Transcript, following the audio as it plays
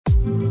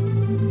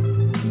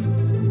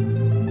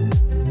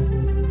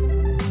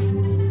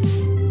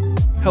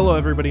Hello,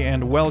 everybody,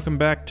 and welcome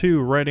back to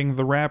Writing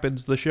the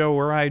Rapids, the show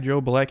where I,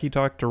 Joe Blackie,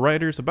 talk to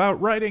writers about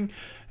writing,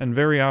 and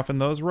very often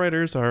those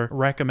writers are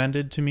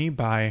recommended to me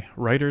by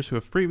writers who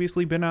have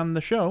previously been on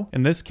the show.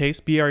 In this case,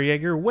 B.R.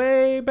 Yeager,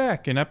 way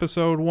back in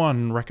episode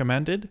 1,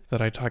 recommended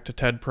that I talk to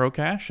Ted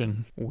Prokash,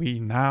 and we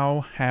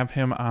now have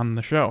him on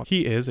the show.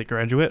 He is a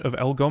graduate of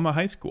Algoma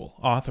High School,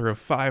 author of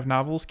 5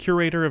 novels,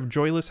 curator of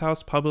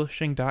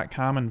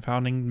JoylessHousePublishing.com, and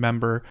founding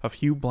member of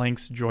Hugh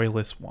Blank's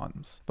Joyless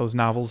Ones. Those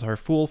novels are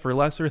Fool for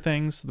Lesser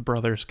Things, The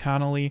Brothers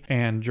Connolly,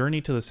 and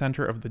Journey to the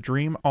Center of the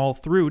Dream, all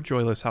through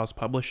Joyless House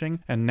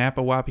Publishing, and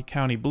Napawapi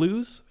County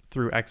Blues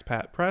through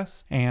Expat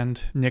Press,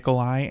 and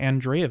Nikolai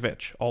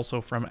Andreevich,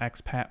 also from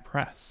Expat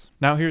Press.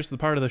 Now here's the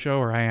part of the show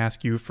where I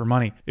ask you for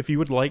money. If you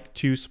would like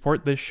to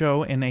support this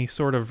show in a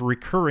sort of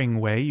recurring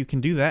way, you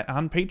can do that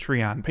on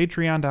Patreon,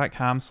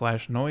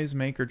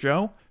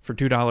 patreon.com/noisemakerjoe. For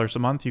 $2 a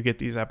month, you get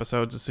these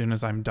episodes as soon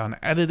as I'm done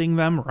editing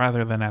them,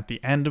 rather than at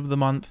the end of the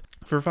month.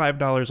 For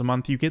 $5 a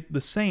month, you get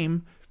the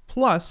same,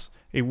 plus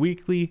a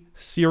weekly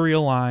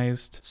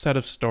serialized set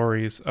of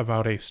stories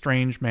about a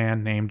strange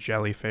man named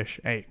Jellyfish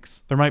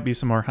Aches. There might be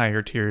some more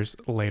higher tiers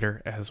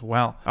later as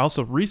well. I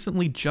also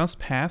recently just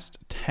passed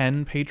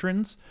 10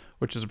 patrons,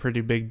 which is a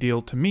pretty big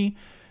deal to me,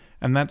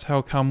 and that's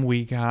how come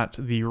we got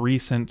the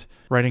recent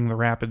Writing the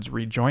Rapids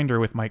rejoinder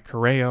with Mike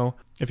Correo.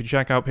 If you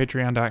check out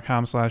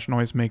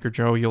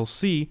patreon.com/noisemakerjoe, you'll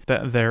see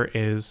that there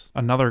is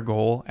another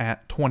goal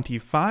at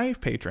 25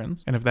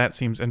 patrons, and if that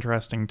seems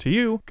interesting to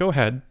you, go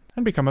ahead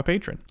and become a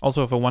patron.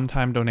 Also, if a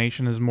one-time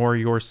donation is more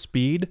your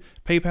speed,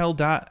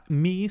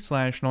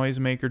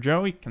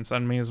 paypal.me/noisemakerjoe. You can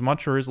send me as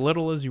much or as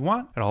little as you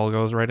want. It all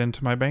goes right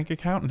into my bank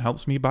account and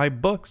helps me buy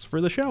books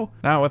for the show.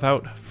 Now,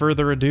 without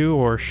further ado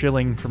or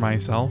shilling for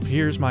myself,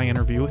 here's my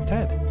interview with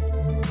Ted.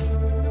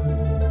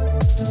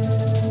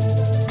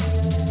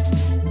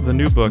 The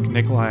new book,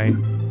 Nikolai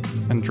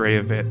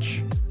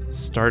Andreevich,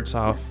 starts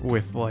off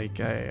with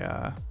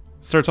a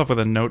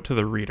note to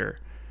the reader.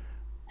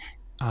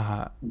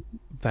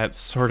 That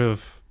sort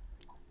of,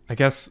 I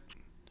guess,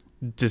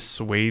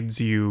 dissuades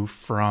you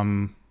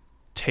from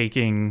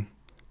taking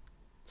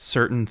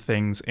certain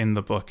things in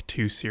the book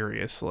too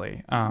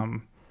seriously.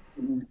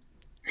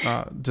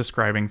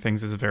 Describing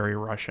things as very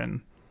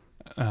Russian.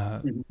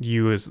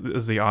 You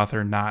as the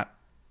author not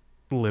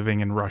living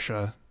in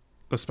Russia,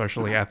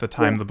 especially at the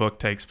time the book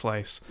takes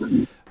place.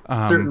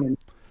 I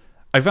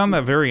found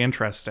that very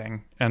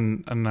interesting,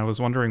 and I was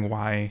wondering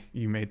why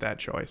you made that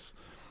choice.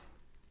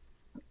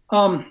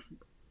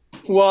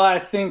 Well, I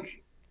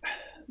think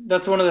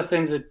that's one of the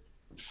things that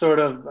sort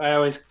of I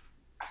always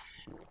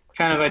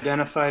kind of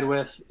identified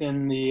with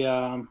in the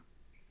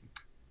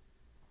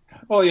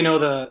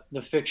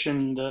the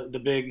fiction,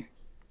 the big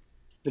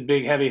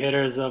heavy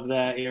hitters of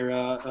that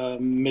era,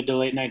 mid to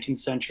late 19th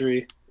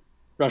century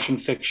Russian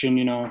fiction.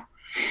 Who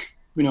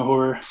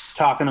we're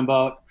talking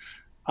about.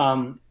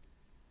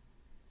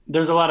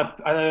 There's a lot of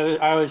I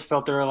always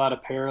felt there were a lot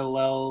of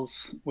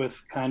parallels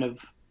with kind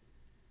of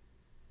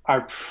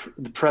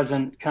the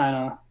present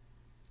kind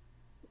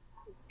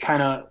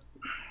of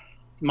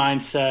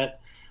mindset.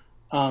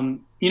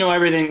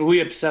 Everything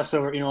we obsess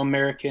over.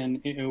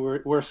 American.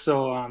 We're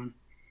so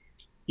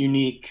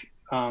unique.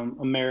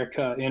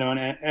 America. And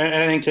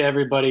I think to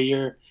everybody,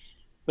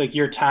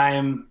 your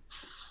time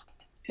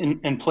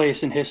and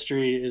place in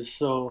history is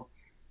so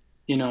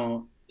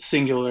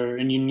singular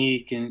and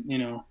unique, and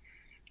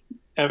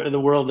the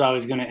world's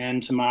always going to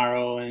end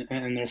tomorrow,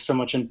 and there's so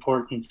much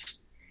importance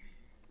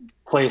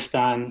placed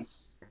on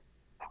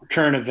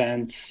current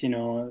events, in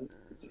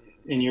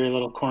your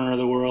little corner of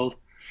the world.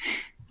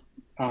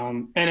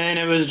 And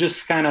it was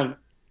just kind of,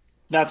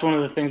 that's one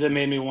of the things that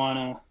made me want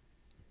to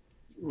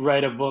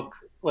write a book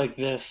like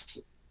this,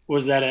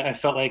 was that I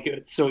felt like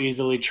it's so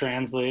easily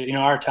translated,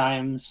 our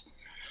times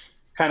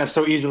kind of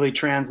so easily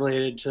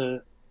translated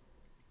to,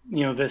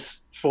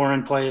 this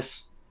foreign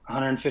place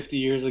 150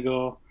 years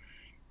ago,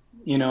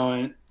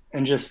 and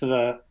just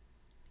the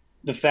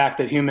fact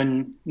that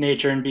human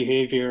nature and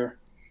behavior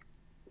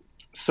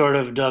sort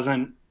of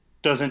doesn't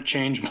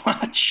change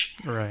much.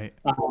 Right.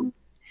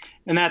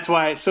 And that's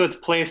why, so it's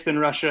placed in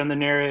Russia, and the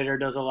narrator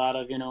does a lot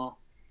of,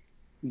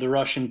 the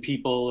Russian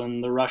people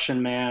and the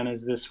Russian man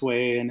is this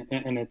way. And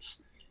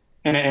it's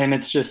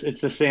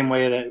the same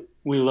way that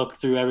we look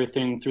through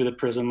everything through the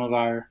prism of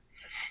our,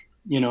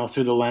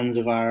 through the lens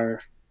of our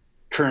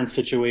current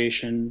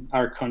situation,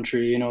 our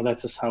country,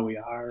 that's just how we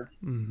are.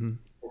 Mm-hmm.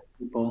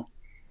 People.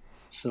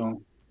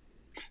 So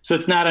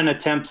it's not an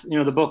attempt,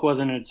 the book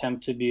wasn't an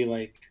attempt to be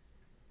like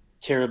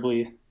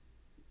terribly,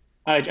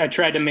 I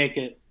tried to make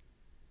it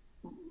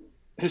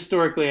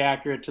historically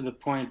accurate to the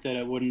point that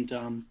it wouldn't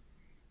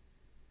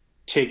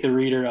take the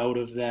reader out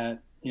of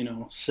that,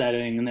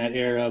 setting and that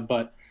era,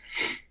 but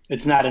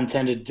it's not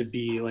intended to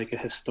be like a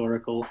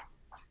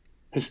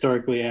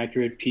historically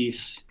accurate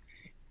piece,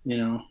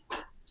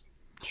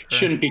 Sure.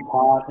 Shouldn't be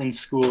taught in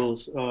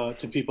schools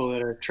to people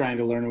that are trying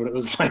to learn what it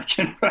was like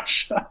in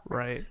Russia.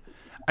 Right.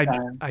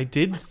 I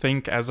did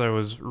think as I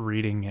was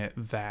reading it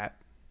that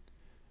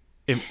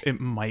it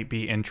might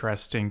be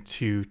interesting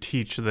to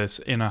teach this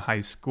in a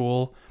high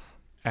school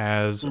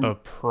as a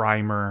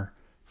primer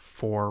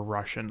for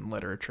Russian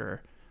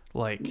literature.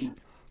 Like,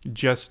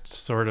 just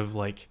sort of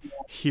like,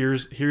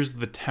 here's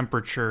the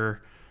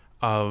temperature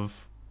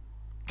of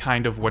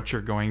kind of what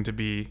you're going to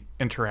be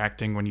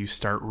interacting when you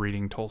start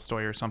reading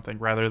Tolstoy or something,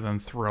 rather than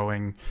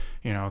throwing,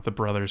 the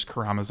Brothers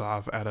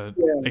Karamazov at a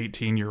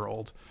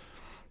 18-year-old.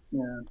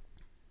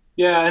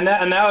 Yeah, and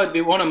that would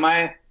be one of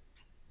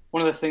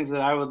the things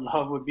that I would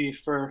love would be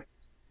for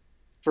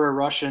a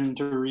Russian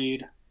to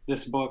read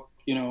this book,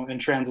 in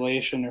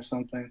translation or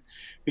something,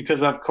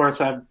 because of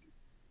course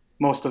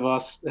most of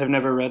us have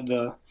never read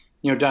the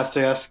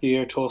Dostoevsky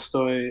or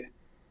Tolstoy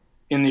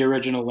in the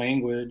original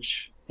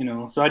language,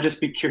 so I'd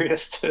just be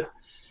curious to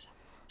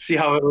see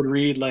how it would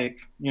read, like,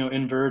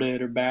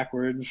 inverted or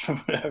backwards or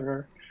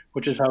whatever,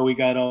 which is how we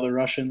got all the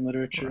Russian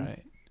literature.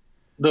 Right.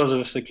 Those of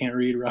us that can't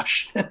read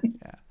Russian.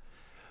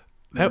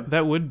 Yeah.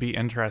 That would be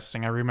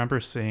interesting. I remember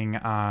seeing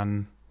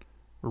on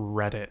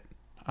Reddit,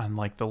 on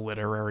like the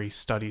literary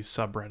studies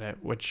subreddit,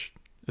 which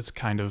is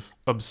kind of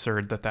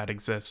absurd that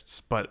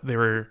exists, but they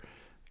were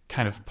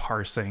kind of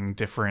parsing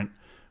different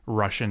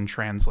Russian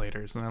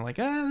translators, and they're like,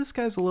 this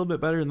guy's a little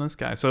bit better than this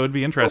guy. So it'd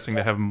be interesting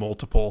to have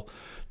multiple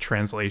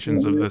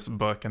translations of this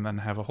book and then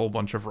have a whole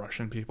bunch of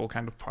Russian people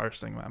kind of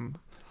parsing them.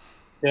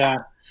 Yeah,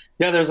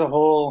 there's a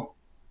whole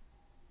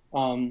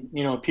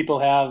people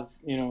have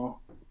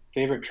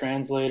favorite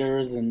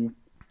translators, and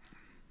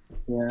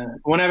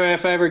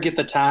if I ever get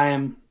the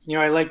time,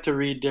 I like to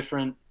read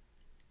different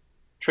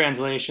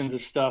translations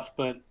of stuff,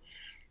 but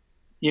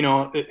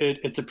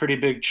it's a pretty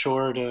big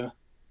chore to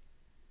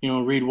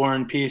read War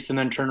and Peace and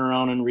then turn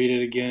around and read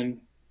it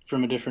again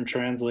from a different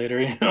translator.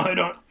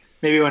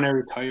 Maybe when I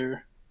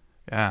retire.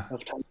 Yeah. I'll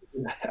have time to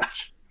do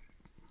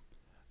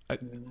that.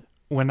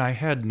 When I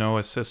had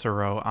Noah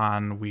Cicero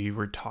on, we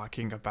were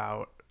talking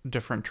about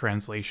different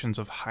translations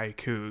of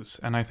haikus,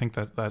 and I think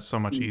that's so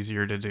much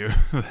easier to do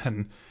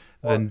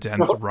than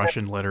dense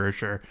Russian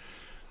literature.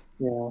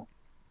 Yeah.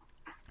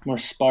 More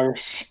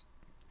sparse.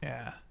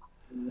 Yeah.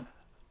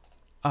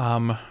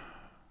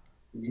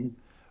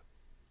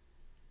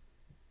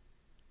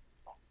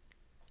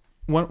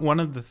 One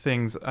of the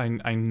things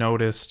I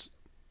noticed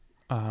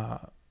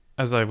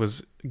as I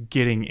was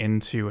getting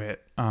into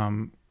it,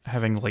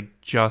 having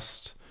like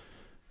just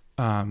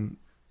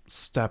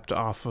stepped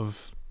off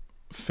of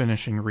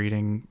finishing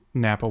reading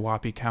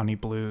Napawapi County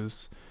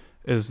Blues,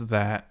 is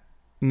that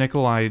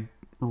Nikolai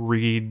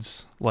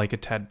reads like a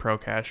Ted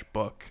Prokash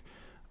book,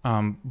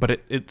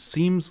 but it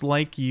seems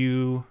like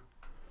you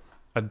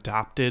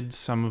adopted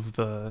some of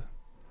the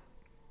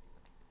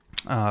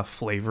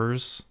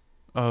flavors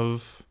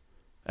of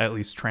at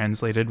least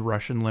translated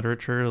Russian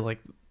literature, like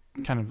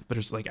kind of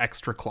there's like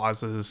extra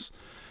clauses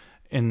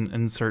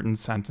in certain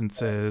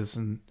sentences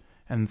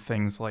and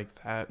things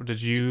like that.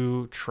 Did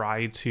you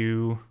try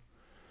to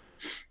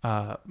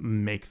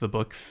make the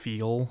book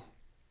feel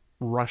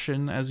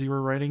Russian as you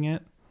were writing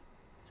it?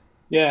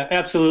 Yeah,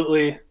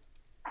 absolutely.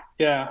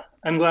 Yeah,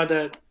 I'm glad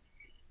that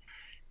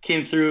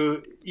came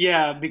through.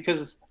 Yeah,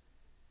 because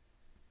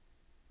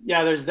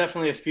there's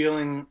definitely a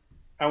feeling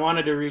I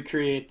wanted to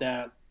recreate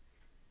that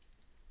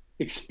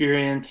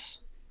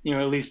experience,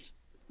 at least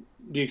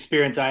the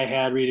experience I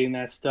had reading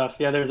that stuff.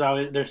 Yeah,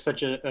 there's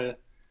such a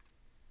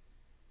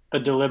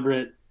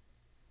deliberate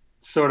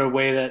sort of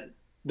way that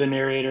the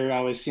narrator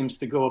always seems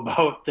to go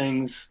about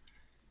things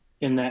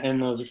in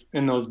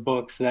those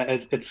books, that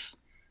it's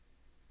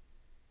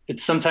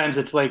sometimes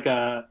it's like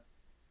a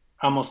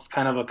almost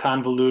kind of a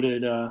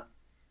convoluted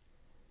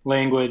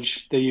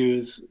language they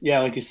use. Yeah,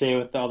 like you say,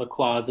 with all the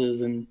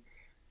clauses, and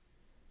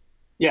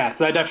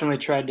so I definitely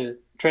tried to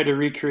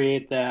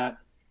recreate that.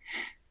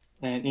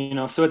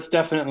 And so it's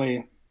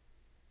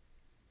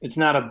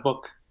not a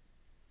book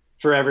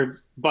for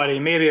everybody.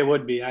 Maybe it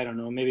would be, I don't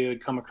know, maybe it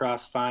would come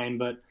across fine,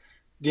 but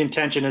the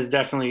intention is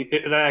definitely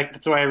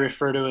that's why I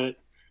refer to it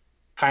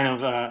kind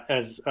of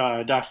as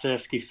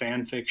Dostoevsky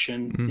fan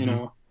fiction.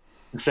 Mm-hmm.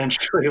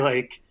 Essentially,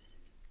 like,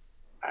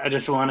 I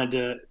just wanted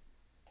to,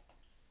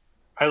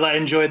 I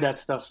enjoyed that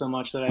stuff so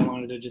much that I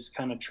wanted to just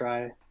kind of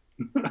try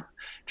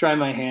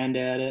my hand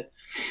at it.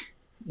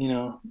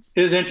 It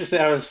was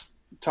interesting. I was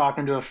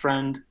talking to a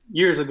friend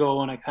years ago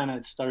when I kind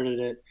of started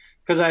it,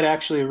 because I'd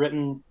actually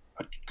written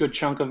a good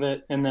chunk of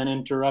it and then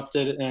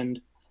interrupted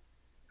and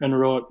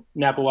wrote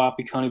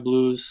Napawapi County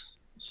Blues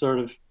sort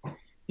of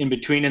in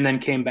between, and then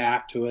came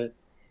back to it.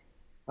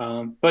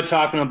 But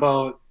talking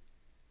about,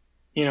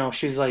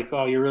 she's like,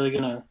 oh, you're really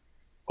going to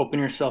open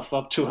yourself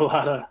up to a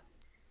lot of,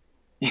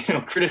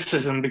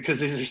 criticism, because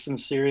these are some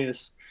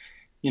serious,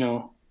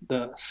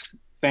 the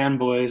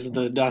fanboys,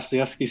 the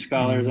Dostoevsky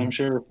scholars, I'm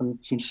sure,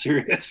 some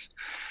serious.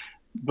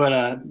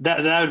 But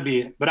that would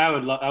be. But I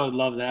would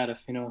love that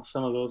if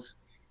some of those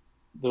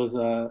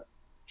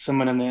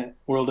someone in the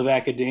world of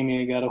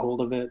academia got a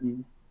hold of it,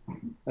 and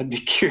I'd be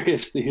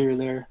curious to hear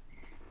their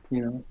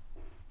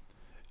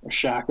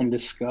shock and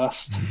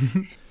disgust.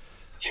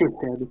 See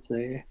what they had to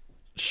say.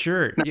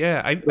 Sure.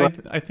 Yeah,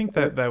 I think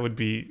that that would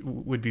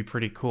be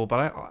pretty cool,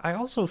 but I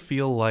also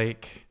feel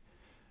like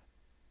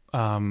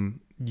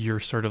your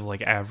sort of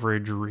like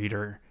average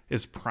reader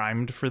is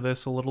primed for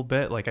this a little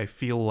bit. Like I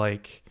feel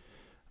like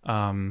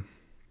um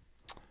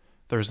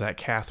there's that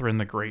Catherine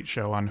the Great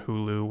show on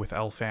Hulu with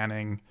Elle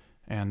Fanning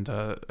and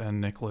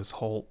Nicholas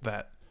Holt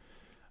that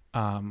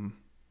um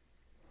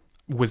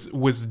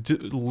was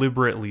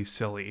deliberately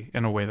silly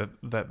in a way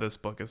that this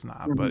book is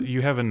not. But Mhm.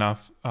 you have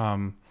enough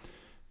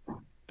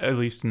at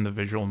least in the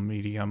visual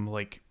medium,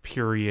 like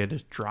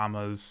period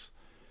dramas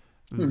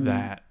Mhm.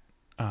 that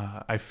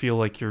I feel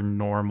like your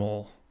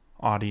normal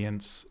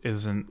audience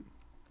isn't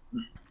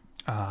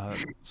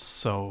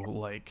so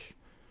like,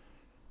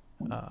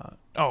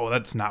 oh,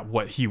 that's not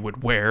what he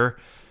would wear.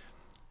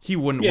 He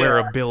wouldn't Yeah, wear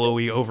a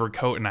billowy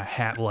overcoat and a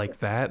hat like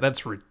that.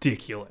 That's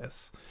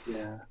ridiculous.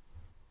 yeah.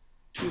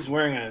 She was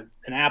wearing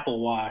an Apple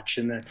Watch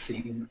in that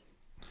scene.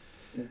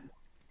 Yeah,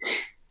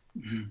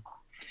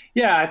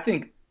 yeah, I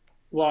think.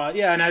 Well,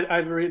 yeah,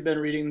 and been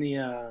reading the.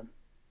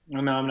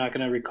 I know I'm not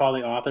going to recall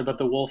the author, but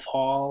the Wolf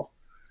Hall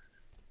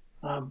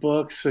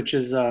books, which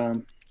is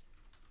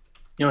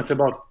it's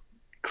about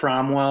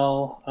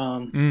Cromwell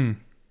Mm.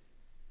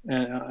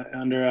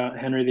 under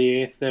Henry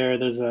VIII.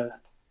 There's a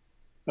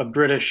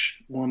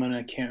British woman,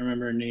 I can't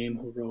remember her name,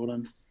 who wrote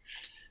them,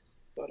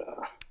 but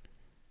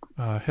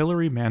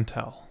Hilary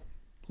Mantel,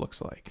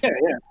 looks like. yeah,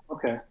 yeah,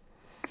 okay,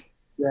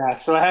 yeah.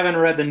 So I haven't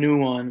read the new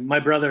one. My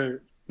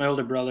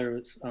older brother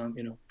was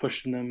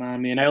pushing them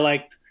on me, and I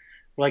liked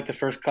the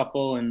first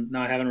couple, and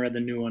now I haven't read the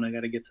new one. I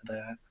got to get to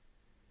that.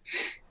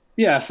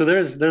 Yeah, so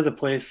there's a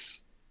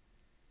place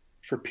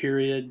for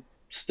period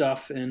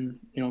stuff in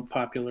in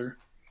popular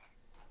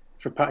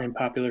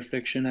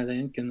fiction, I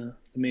think, in the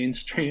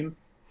mainstream.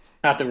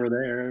 Not that we're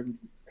there in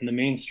the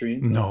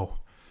mainstream, No,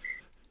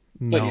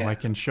 but no, I yeah.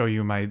 can show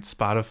you my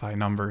Spotify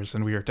numbers,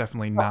 and we are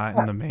definitely not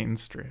in the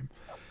mainstream.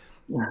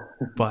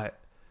 But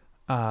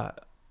uh,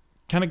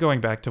 kind of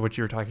going back to what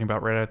you were talking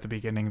about right at the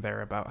beginning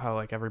there about how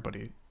like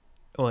everybody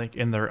like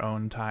in their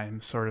own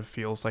time sort of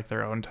feels like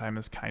their own time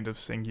is kind of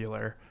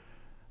singular.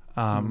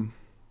 Mm, Um,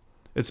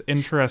 it's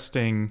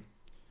interesting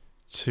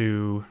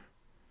to,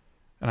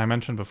 and I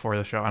mentioned before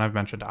the show, and I've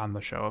mentioned on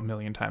the show a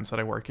million times that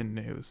I work in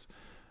news.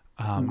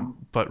 mm,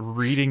 But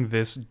reading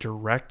this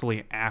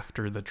directly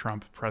after the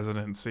Trump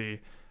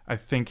presidency, I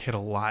think hit a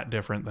lot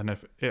different than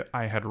if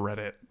I had read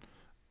it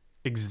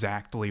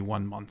exactly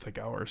 1 month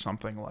ago or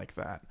something like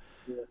that.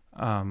 yeah.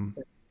 Um,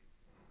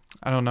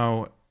 I don't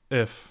know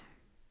if,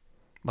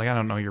 like, I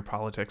don't know your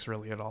politics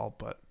really at all,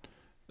 but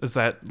is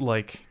that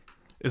like,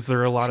 is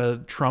there a lot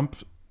of Trump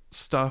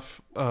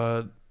stuff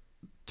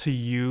to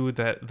you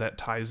that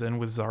ties in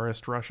with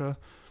Tsarist Russia?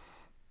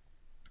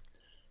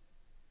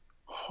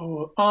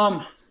 Oh,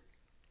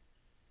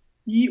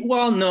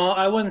 well, no,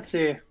 I wouldn't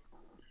say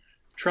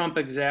Trump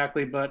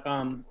exactly, but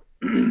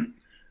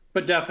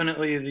but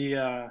definitely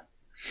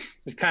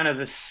it's kind of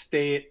the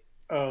state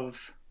of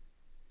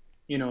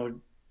you know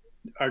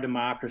our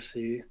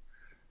democracy.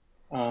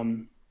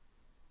 Um,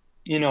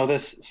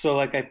 this. So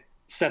like I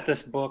set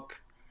this book.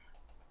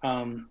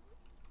 Um,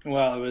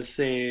 well, it was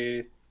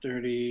say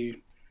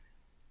 30,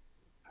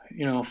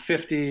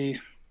 50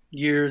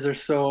 years or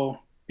so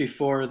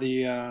before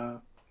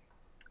the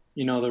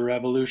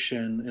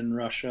revolution in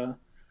Russia.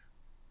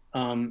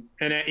 And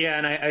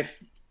I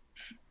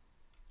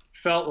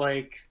felt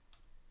like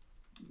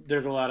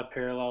there's a lot of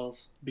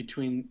parallels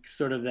between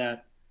sort of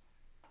that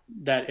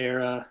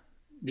era,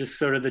 just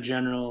sort of the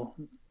general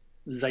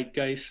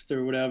zeitgeist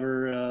or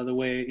whatever, the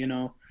way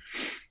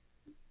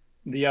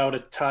the out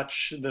of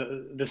touch,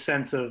 the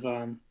sense of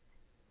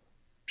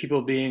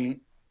people being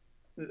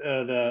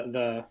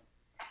the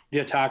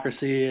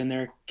autocracy in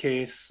their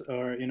case,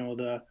 or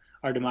the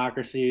our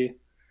democracy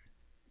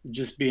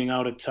just being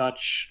out of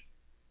touch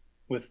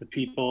with the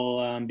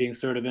people, being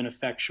sort of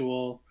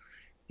ineffectual.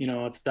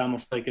 It's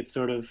almost like it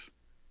sort of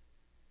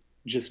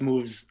just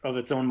moves of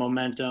its own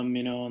momentum,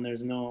 and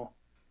there's no,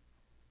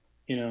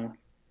 you know,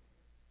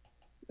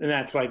 and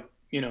that's why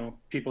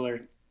people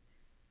are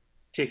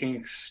taking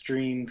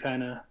extreme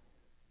kind of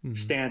Mm-hmm.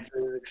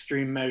 stances,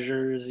 extreme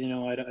measures.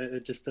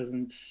 It just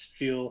doesn't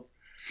feel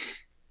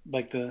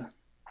like the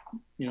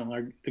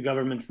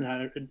government's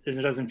not.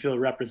 It doesn't feel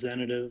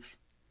representative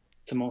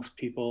to most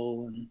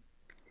people, and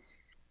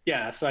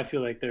yeah, so I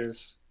feel like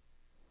there's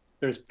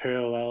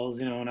parallels,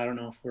 and I don't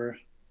know if we're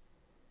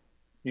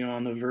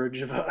on the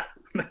verge of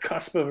the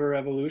cusp of a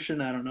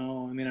revolution. I don't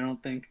know. I mean, I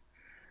don't think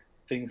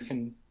things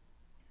can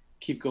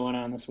keep going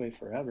on this way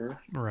forever.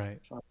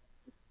 Right. So,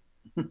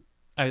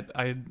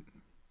 I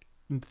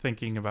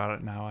thinking about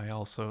it now, I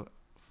also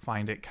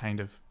find it kind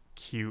of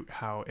cute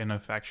how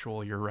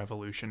ineffectual your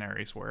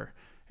revolutionaries were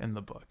in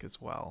the book as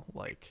well.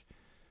 Like,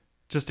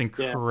 just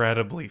yeah,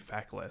 incredibly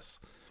feckless.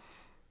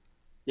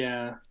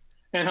 yeah,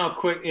 and how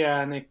quick,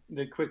 yeah, and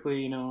they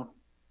quickly,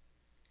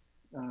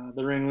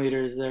 the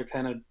ringleaders there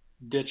kind of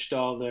ditched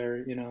all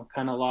their,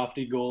 kind of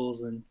lofty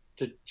goals and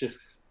to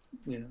just,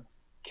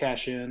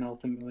 cash in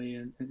ultimately,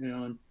 and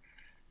I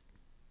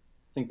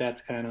think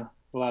that's kind of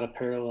a lot of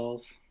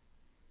parallels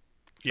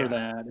for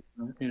that,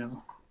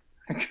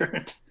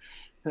 current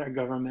our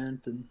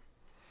government and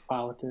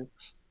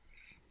politics.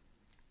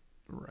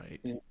 Right.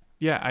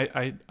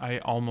 Yeah, I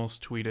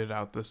almost tweeted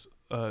out this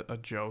a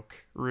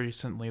joke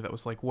recently that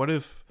was like, what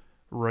if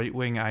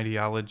right-wing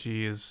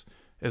ideology is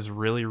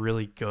really,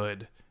 really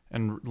good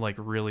and like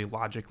really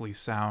logically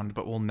sound,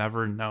 but we'll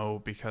never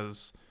know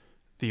because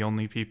the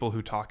only people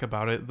who talk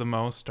about it the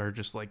most are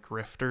just like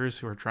grifters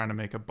who are trying to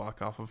make a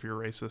buck off of your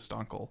racist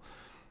uncle.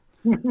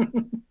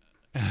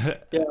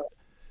 Yeah.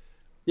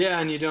 Yeah,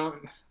 and you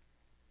don't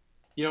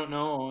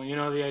know,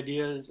 the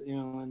idea is,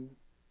 in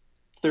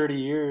 30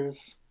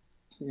 years,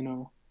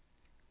 who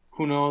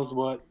knows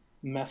what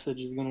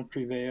message is going to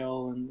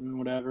prevail and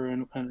whatever,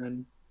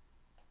 and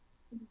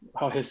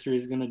how history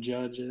is going to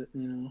judge it,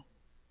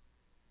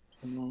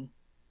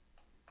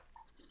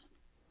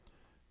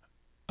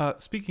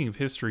 Speaking of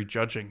history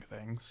judging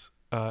things,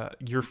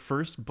 your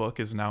first book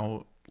is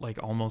now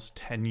like almost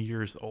 10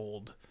 years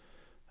old.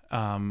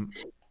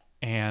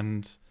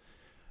 And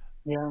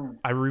yeah,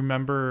 I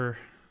remember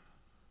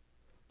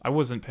I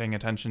wasn't paying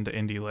attention to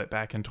indie lit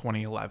back in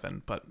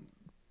 2011, but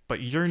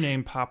your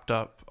name popped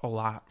up a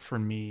lot for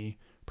me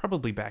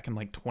probably back in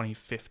like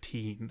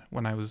 2015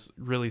 when I was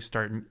really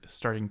starting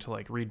to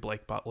like read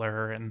Blake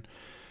Butler and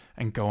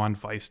go on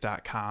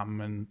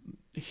vice.com and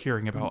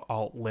hearing about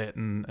alt lit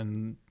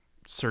and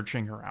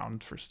searching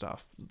around for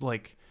stuff.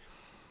 Like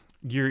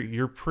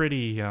you're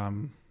pretty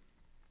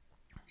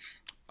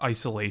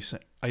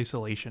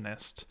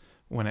isolationist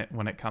when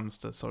it comes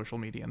to social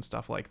media and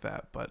stuff like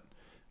that, but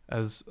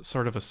as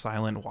sort of a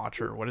silent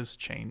watcher, what has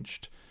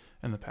changed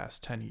in the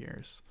past 10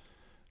 years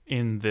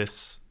in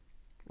this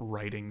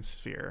writing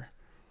sphere?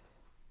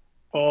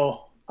 I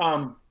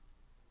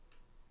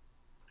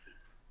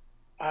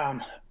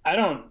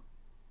don't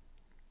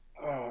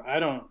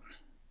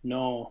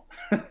know.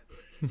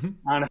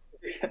 Honestly,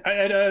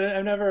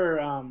 I've never,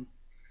 I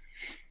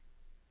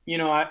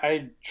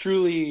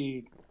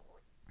truly,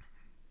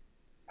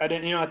 I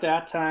didn't, at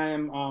that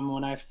time,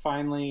 when I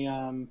finally,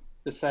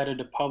 decided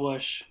to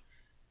publish,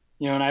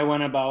 and I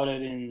went about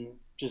it in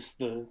just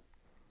the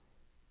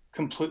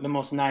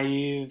most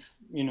naive,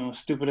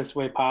 stupidest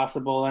way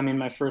possible. I mean,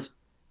 my first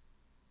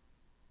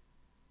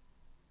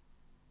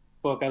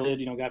book I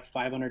did, got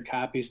 500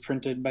 copies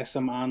printed by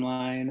some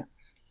online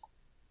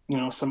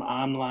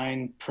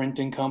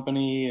printing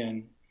company,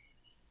 and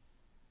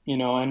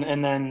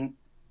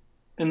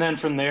and then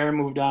from there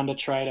moved on to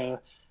try to,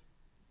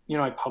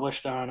 I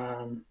published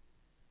on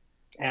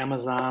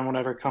Amazon,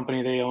 whatever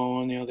company they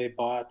own. They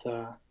bought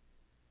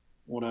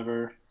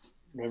whatever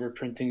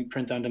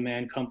print on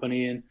demand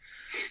company, and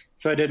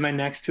so I did my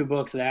next two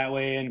books that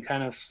way, and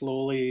kind of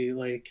slowly,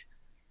 like,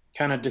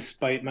 kind of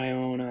despite my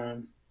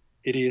own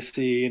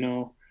idiocy,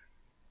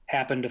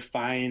 happened to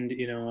find,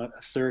 a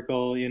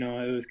circle.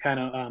 It was kind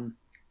of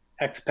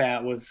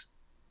expat was,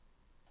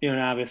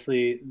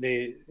 obviously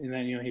and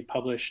then he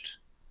published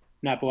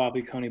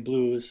Napawapi County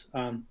Blues.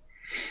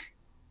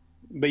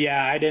 But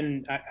yeah,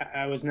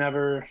 I was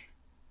never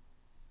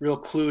real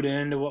clued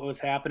into what was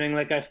happening.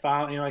 Like, I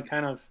found, I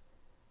kind of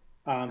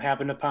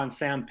happened upon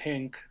Sam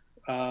Pink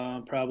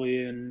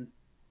probably in,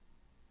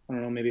 I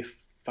don't know, maybe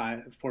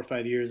 4 or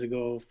 5 years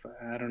ago.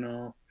 I don't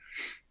know.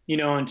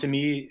 And to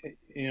me,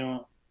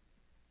 it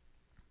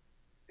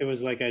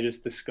was like I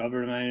just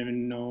discovered him. I didn't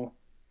even know,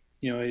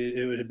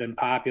 it would have been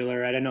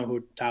popular. I didn't know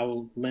who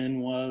Tao Lin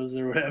was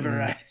or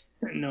whatever. I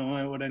didn't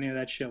know what any of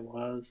that shit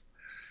was.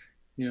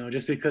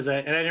 Just because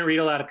I didn't read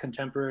a lot of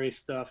contemporary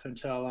stuff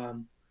until I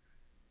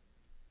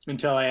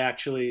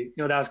actually,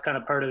 that was kind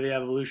of part of the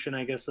evolution,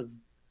 I guess, of,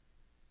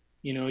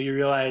 you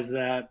realize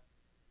that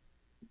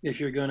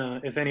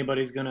if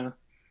anybody's gonna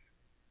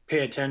pay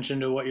attention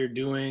to what you're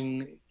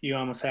doing, you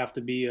almost have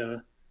to be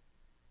a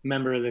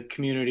member of the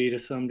community to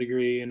some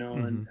degree, and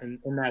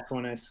that's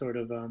when I sort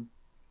of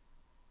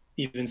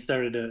even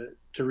started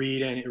to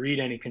read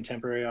any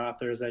contemporary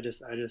authors. I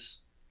just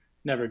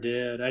never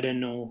did. I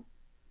didn't know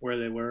where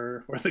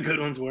the good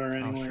ones were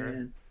anyway. Oh, sure.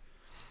 And,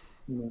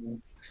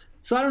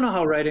 so I don't know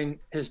how writing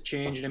has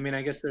changed. I mean,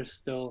 I guess there's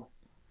still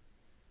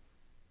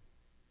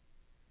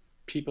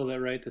people that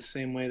write the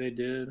same way they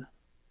did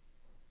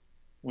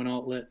when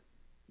alt-lit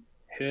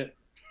hit,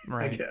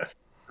 Right. I guess.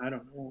 I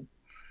don't know.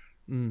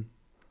 I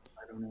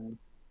don't know.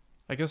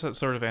 I guess that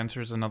sort of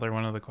answers another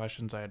one of the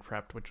questions I had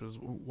prepped, which was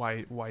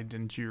why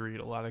didn't you read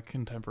a lot of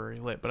contemporary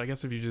lit? But I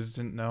guess if you just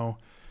didn't know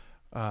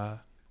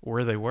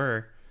where they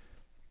were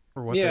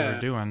or what they were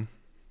doing.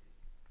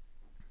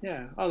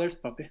 Yeah. Oh, there's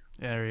Puppy.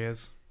 Yeah, there he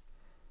is.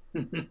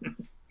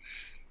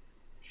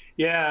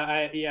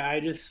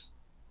 I just,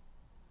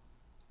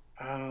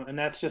 and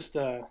that's just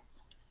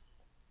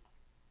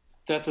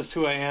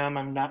who I am.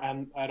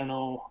 I don't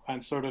know.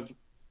 I'm sort of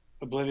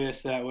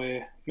oblivious that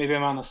way. Maybe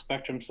I'm on the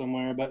spectrum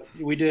somewhere, but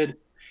we did,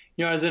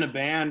 I was in a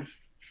band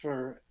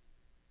for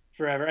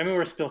forever. I mean,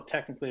 we're still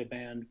technically a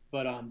band,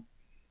 but,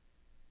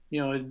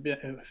 it's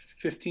been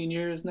 15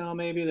 years now,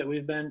 maybe, that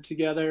we've been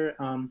together.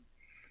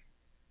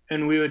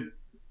 And we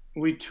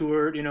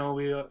toured,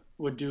 we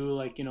would do,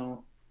 like,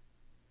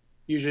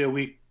 usually a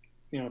week,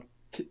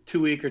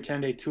 2 week or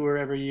 10-day tour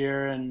every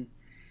year. And,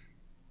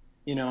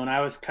 and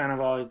I was kind of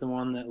always the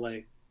one that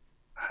like,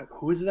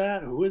 who is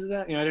that? Who is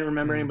that? I didn't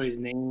remember anybody's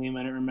name. I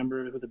didn't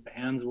remember who the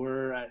bands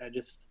were. I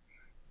just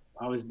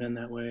always been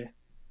that way.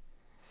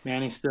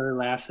 Manny still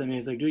laughs at me.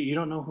 He's like, dude, you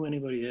don't know who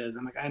anybody is.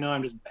 I'm like, I know,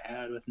 I'm just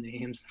bad with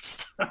names and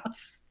stuff.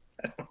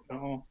 I don't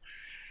know.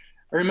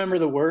 I remember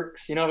the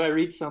works. If I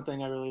read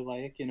something I really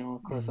like,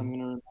 of course I'm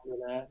going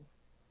to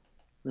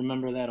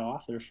remember that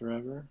author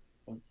forever.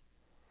 But...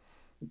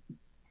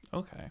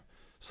 Okay.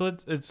 So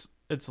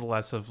it's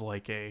less of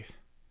like a,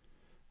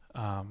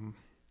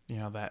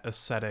 that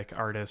aesthetic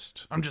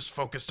artist. I'm just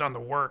focused on the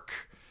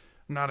work,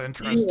 not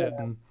interested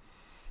in.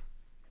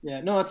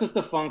 Yeah, no, it's just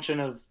a function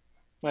of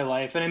my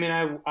life. And I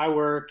mean, I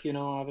work,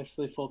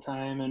 obviously full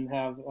time and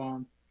have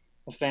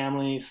a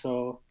family.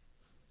 So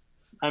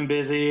I'm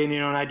busy and,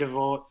 and I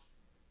devote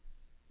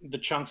the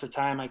chunks of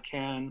time I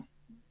can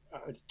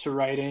to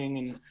writing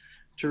and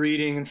to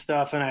reading and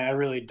stuff. And I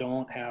really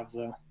don't have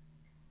if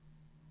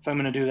I'm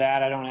going to do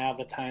that, I don't have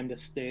the time to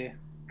stay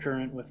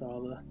current with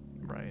all the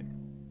right.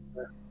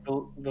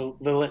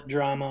 The lit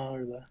drama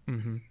or the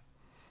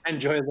I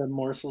enjoy the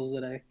morsels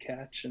that I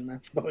catch, and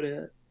that's about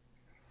it.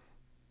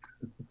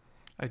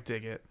 I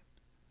dig it.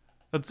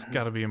 That's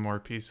got to be a more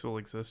peaceful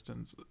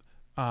existence.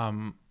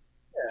 Yeah.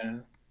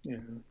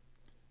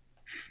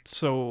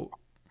 So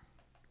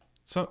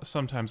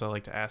sometimes I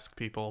like to ask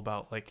people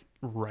about like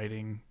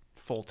writing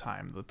full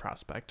time, the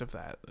prospect of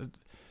that,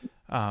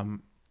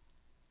 and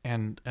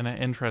it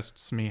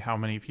interests me how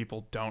many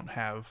people don't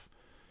have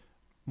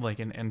like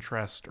an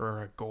interest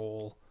or a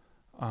goal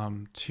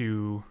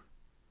to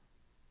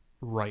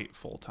write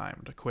full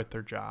time, to quit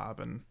their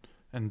job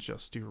and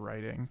just do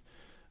writing.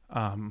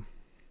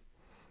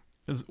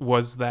 Is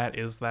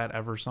that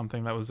ever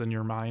something that was in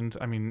your mind?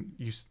 I mean,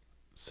 you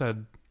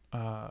said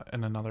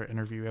in another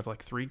interview you have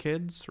like 3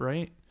 kids,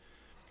 right?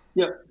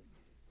 Yep.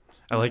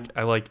 I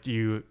like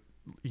you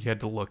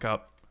had to look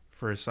up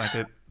for a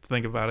second to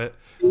think about it.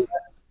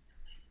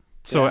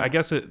 So I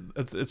guess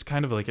it's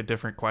kind of like a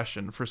different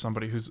question for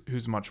somebody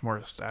who's much more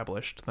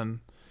established than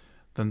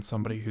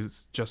somebody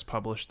who's just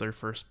published their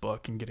first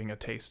book and getting a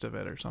taste of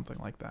it or something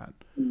like that.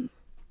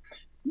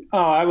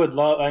 Oh, I would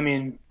love. I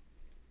mean,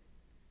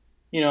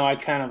 I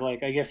kind of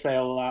like. I guess I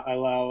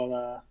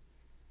allow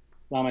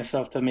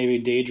myself to maybe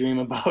daydream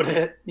about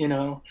it,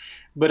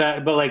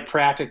 but like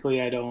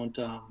practically, I don't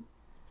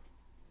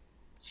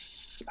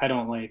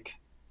like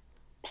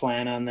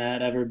plan on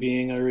that ever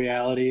being a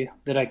reality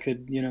that I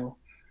could,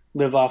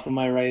 live off of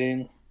my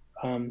writing.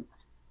 I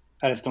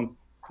just don't,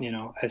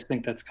 I just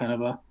think that's kind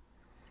of a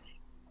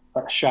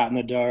shot in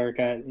the dark.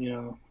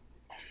 It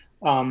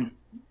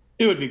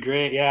would be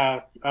great.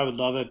 Yeah, I would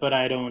love it, but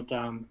I don't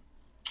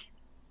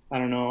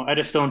know. I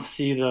just don't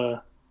see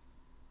the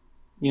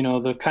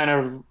kind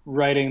of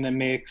writing that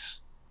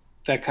makes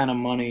that kind of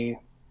money.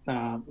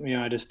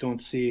 I just don't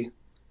see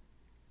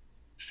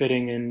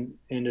fitting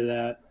into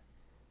that.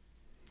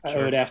 Sure.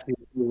 I would have to be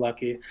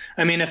lucky.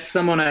 I mean, if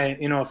someone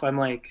if I'm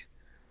like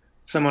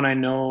someone I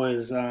know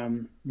is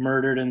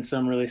murdered in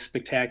some really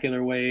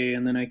spectacular way,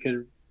 and then I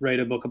could write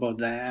a book about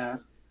that,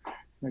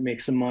 and make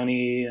some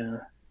money.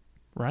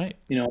 Right.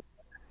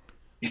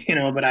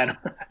 But I don't.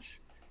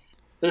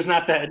 There's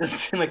not that. It doesn't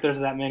seem like there's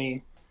that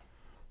many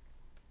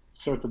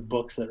sorts of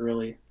books that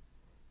really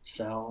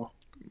sell.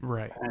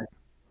 Right.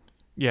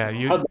 Yeah,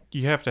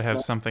 you have to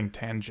have something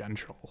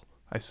tangential,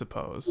 I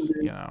suppose,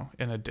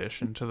 in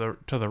addition to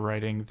the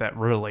writing that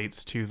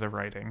relates to the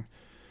writing,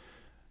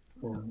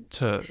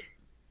 to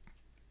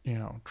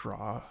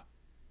draw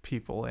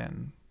people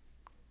in,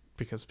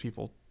 because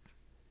people,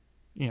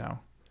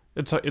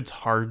 it's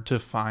hard to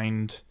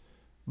find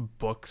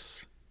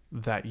books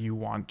that you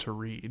want to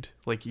read,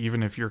 like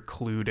even if you're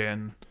clued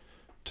in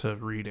to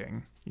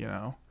reading,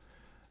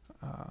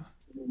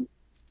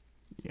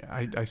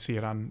 I see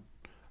it on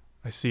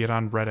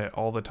Reddit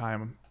all the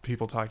time,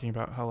 people talking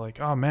about how like,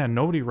 oh man,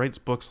 nobody writes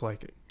books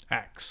like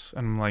X,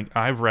 and I'm like,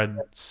 I've read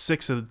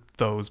 6 of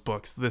those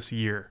books this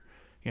year,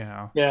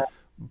 Yeah.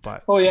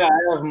 But I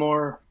have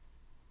more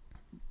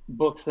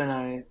books than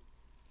I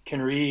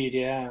can read,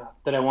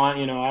 that I want.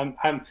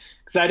 I'm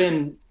because I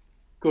didn't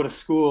go to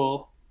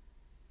school,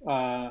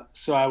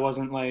 so I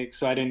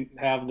didn't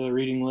have the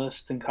reading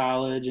list in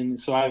college, and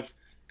so I've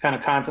kind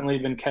of constantly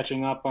been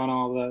catching up on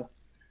all the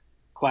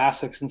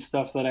classics and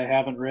stuff that I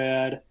haven't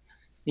read,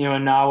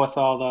 and now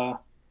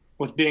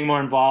with being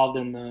more involved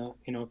in the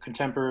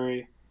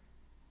contemporary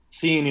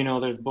scene,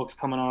 there's books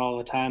coming out all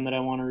the time that I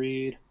want to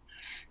read.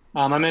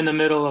 I'm in the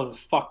middle of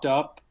Fucked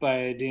Up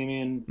by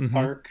Damien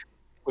Park,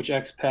 which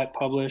Expat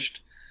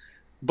published.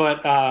 But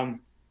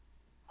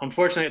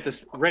unfortunately,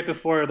 right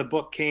before the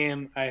book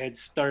came, I had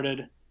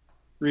started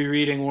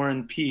rereading War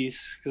and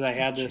Peace, because I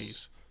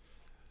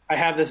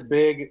have this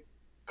big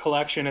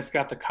collection. It's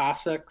got the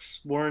Cossacks,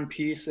 War and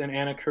Peace, and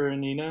Anna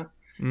Karenina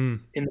in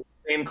the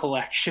same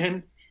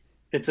collection.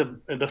 It's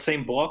the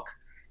same book.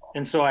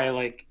 And so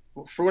I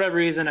for whatever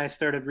reason, I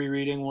started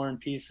rereading War and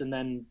Peace, and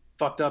then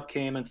Fucked Up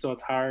came, and so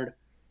it's hard,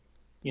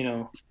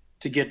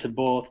 to get to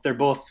both. They're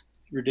both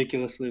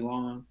ridiculously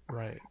long.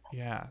 Right.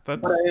 Yeah.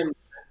 But That's I am.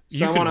 So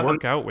you I could want to.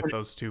 work out with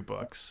those two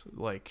books.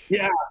 Like,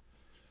 Yeah,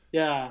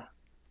 yeah,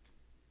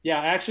 yeah.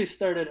 I actually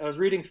started. I was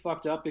reading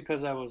Fucked Up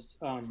because I was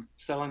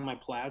selling my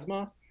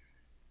plasma,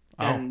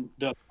 oh, and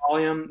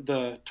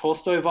the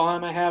Tolstoy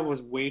volume I have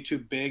was way too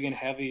big and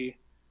heavy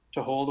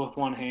to hold with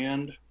one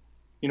hand.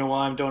 While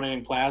I'm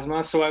donating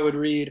plasma, so I would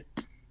read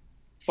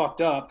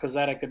Fucked Up because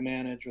that I could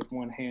manage with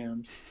one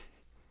hand.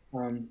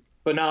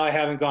 But now I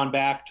haven't gone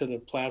back to the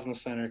plasma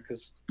center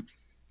because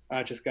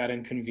I just got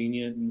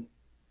inconvenient and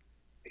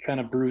it kind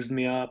of bruised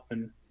me up,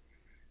 and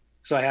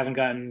so I haven't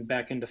gotten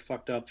back into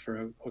Fucked Up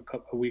for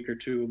a week or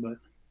two. But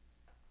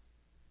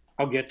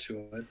I'll get to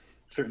it.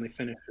 Certainly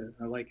finish it.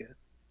 I like it.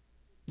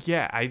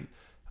 yeah.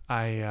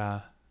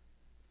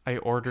 I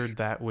ordered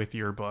that with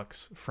your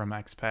books from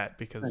Expat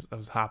because I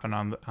was hopping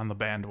on the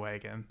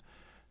bandwagon,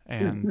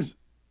 and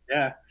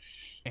Yeah,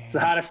 it's the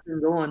and hottest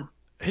thing going.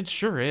 it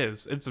sure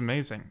is. It's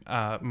amazing.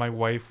 My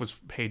wife was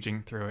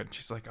paging through it, and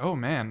she's like, "Oh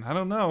man, I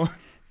don't know,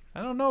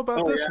 I don't know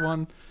about Oh this yeah,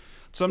 one."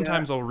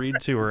 yeah, Sometimes I'll read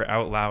to her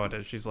out loud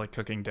as she's like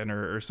cooking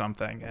dinner or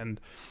something, and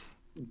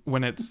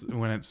when it's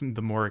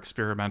the more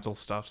experimental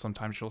stuff,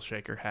 sometimes she'll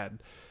shake her head.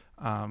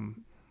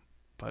 Um,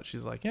 but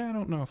she's like, "Yeah, I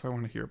don't know if I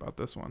want to hear about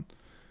this one."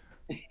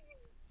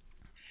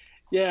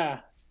 yeah,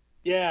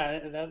 yeah.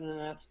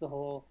 That's the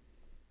whole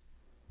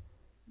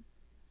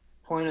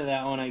point of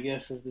that one, I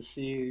guess, is to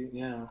see,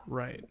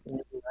 Right.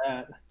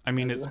 that. I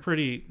mean, it's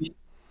pretty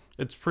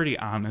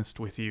honest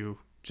with you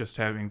just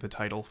having the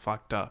title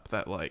fucked up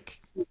that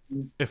like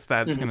if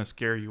that's Mhm. gonna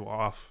scare you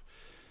off,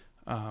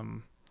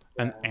 um,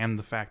 and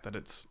the fact that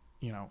it's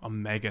a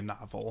mega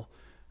novel,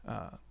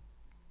 uh,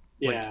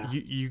 like Yeah,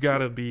 you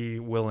gotta be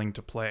willing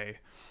to play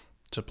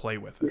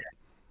with it.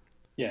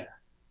 yeah,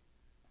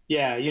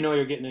 yeah.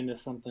 You're getting into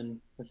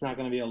something. It's not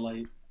going to be a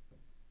light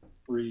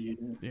read.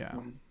 Yeah.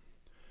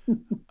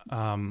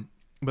 Um,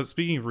 but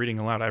speaking of reading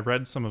aloud, I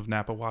read some of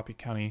Napawapi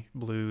County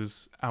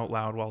Blues out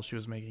loud while she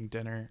was making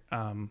dinner.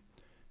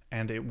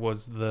 And it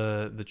was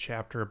the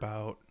chapter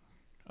about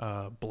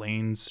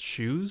Blaine's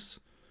shoes.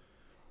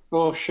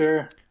 Oh,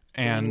 sure.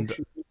 And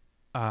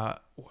uh,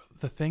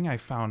 the thing I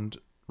found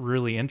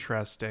really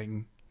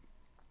interesting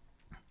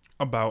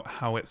about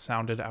how it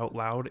sounded out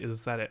loud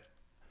is that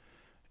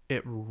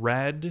it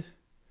read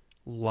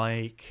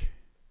like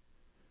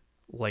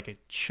a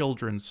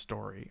children's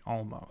story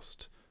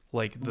almost,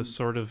 like the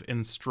sort of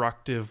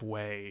instructive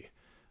way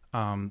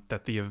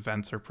that the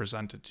events are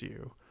presented to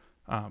you.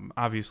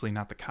 Obviously,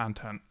 not the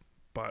content,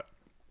 but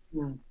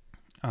Mm.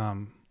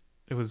 um,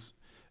 it was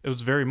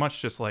very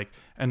much just like,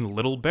 and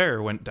little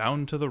bear went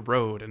down to the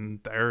road,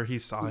 and there he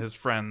saw his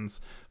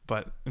friends.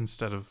 But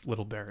instead of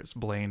little bear, it's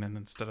Blaine, and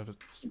instead of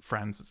his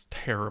friends, it's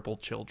terrible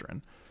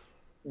children.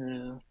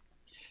 Yeah,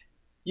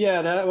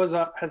 yeah. That was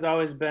has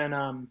always been.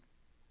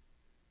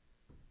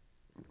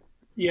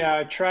 Yeah,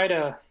 I try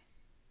to.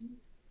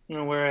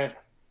 Where I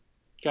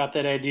got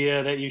that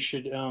idea that you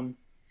should.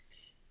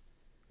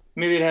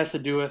 Maybe it has to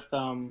do with.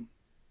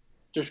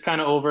 There's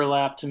kind of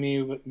overlap to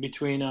me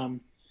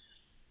between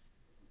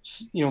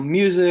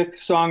music,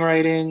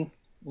 songwriting,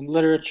 and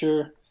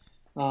literature.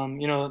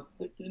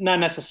 Not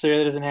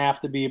necessarily, it doesn't have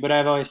to be, but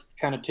I've always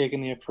kind of taken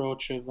the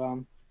approach of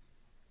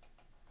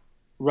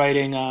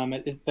writing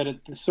that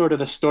it's sort of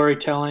the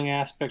storytelling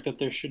aspect, that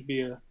there should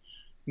be a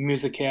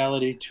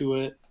musicality to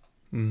it.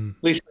 Mm,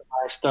 At least in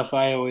my stuff,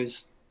 I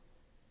always,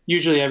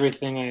 usually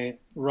everything I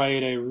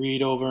write, I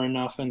read over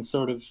enough and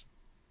sort of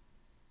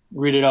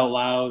read it out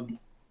loud.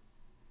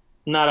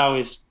 Not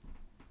always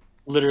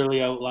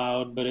literally out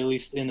loud, but at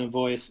least in a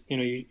voice,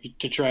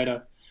 to try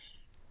to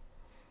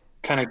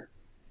kind of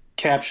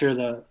capture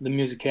the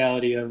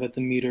musicality of it,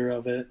 the meter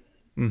of it.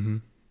 mm-hmm.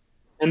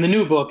 And the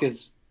new book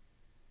is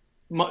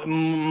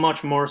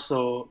much more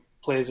so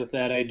plays with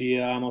that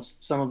idea.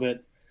 Almost some of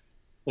it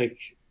like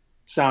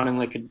sounding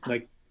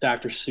like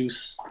Dr.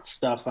 Seuss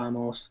stuff,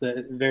 almost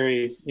that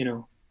very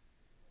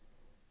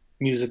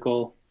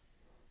musical,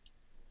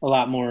 a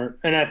lot more.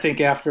 And I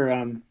think after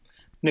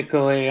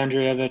Nikolai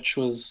Andreevich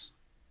was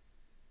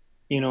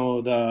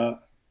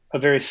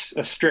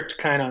a strict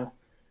kind of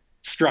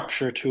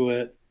structure to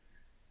it,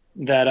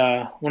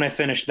 that when I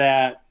finished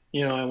that,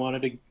 I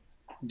wanted to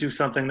do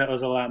something that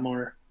was a lot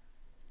more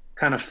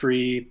kind of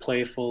free,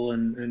 playful,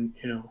 and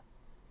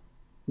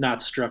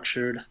not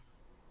structured.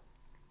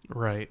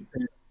 Right.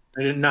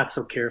 And not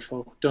so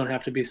careful. Don't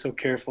have to be so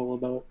careful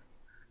about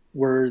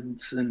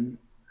words and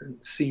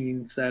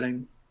scene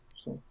setting.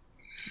 So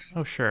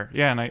Oh, sure.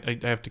 Yeah, and I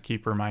have to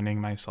keep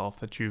reminding myself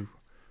that you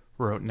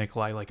wrote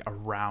Nikolai like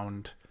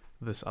around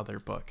this other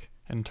book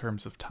in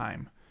terms of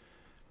time,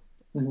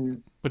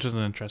 mhm. which is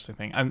an interesting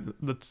thing.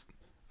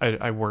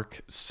 I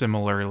work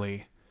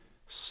similarly,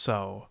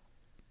 so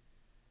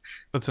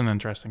that's an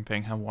interesting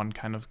thing how one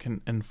kind of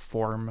can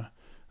inform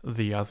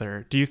the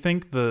other. Do you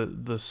think the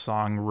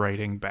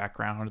songwriting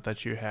background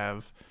that you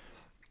have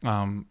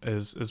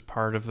is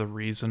part of the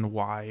reason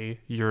why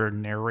your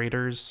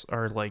narrators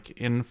are like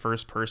in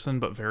first person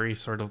but very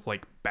sort of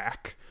like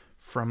back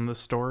from the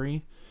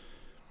story?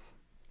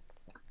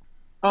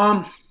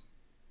 Um,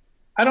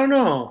 I don't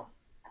know.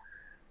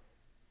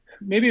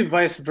 Maybe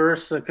vice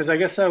versa, because I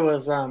guess I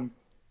was, I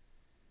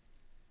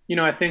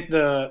think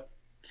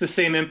it's the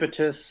same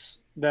impetus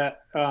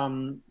that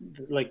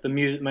like the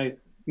music, my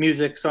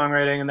music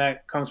songwriting, and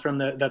that comes from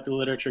that the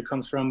literature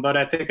comes from. But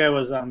I think I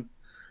was, I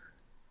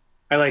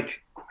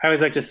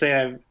always like to say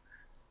I've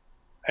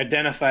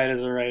identified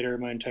as a writer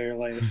my entire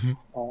life.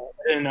 I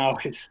didn't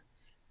always,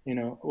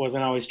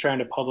 wasn't always trying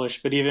to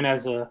publish, but even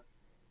as a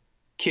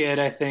kid,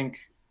 I think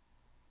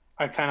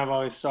I kind of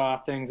always saw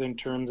things in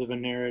terms of a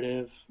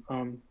narrative.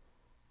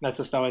 That's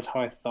just always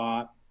how I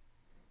thought.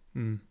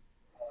 Mm.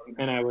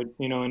 And I would,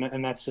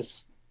 and that's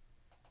just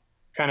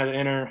kind of the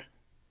inner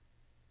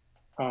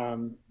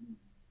um,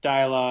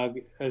 dialogue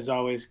is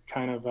always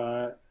kind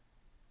of,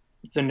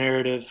 it's a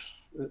narrative.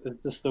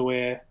 It's just the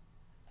way I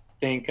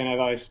think. And I've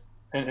always,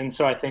 and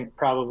so I think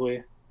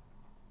probably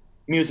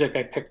music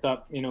I picked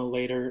up,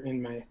 later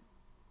in my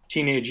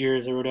teenage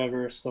years or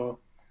whatever. So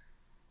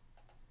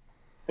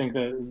I think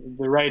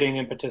the writing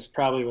impetus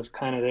probably was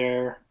kind of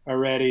there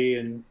already.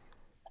 And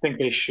I think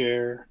they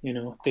share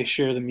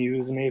the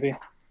muse maybe.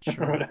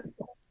 Sure.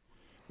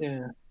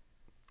 Yeah.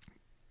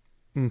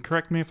 And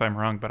correct me if I'm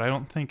wrong, but I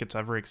don't think it's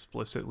ever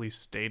explicitly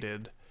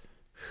stated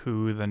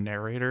who the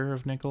narrator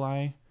of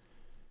Nikolai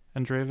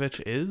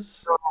Andreevich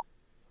is.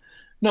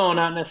 No,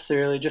 not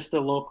necessarily. Just a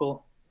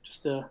local,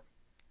 just a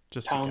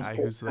Just a guy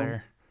who's townsperson.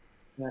 there.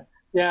 Yeah,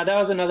 yeah. That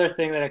was another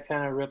thing that I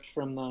kind of ripped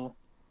from the.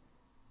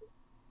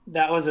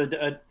 That was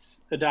a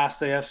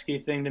Dostoevsky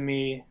thing to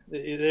me.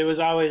 It was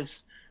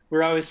always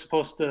we're always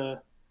supposed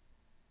to,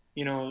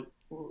 you know,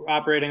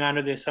 operating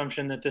under the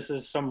assumption that this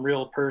is some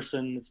real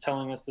person that's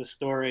telling us this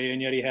story,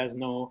 and yet he has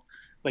no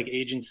like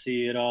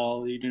agency at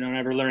all. You don't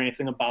ever learn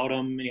anything about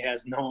him. He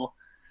has no,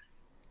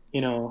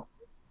 you know,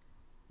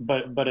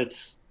 but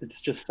it's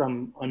just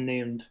some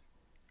unnamed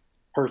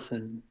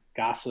person,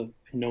 gossip,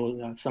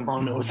 somehow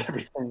knows Mm-hmm.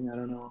 everything. I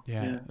don't know.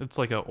 Yeah, Yeah, it's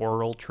like a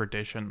oral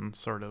tradition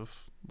sort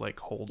of like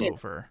yeah,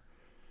 holdover.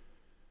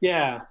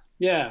 yeah,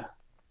 yeah,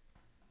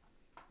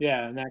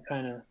 yeah, and that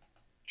kind of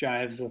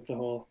jives with the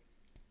whole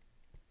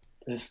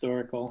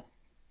historical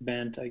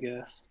bent, I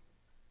guess.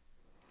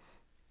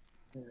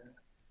 Yeah.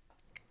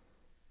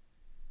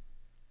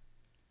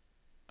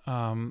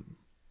 Um,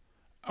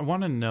 I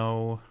want to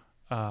know.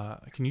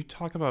 Can you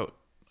talk about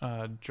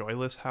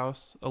Joyless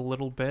House a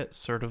little bit,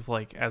 sort of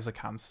like as a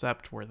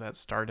concept, where that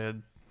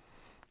started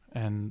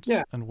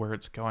Yeah, and where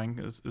it's going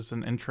is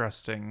an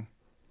interesting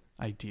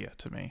idea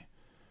to me.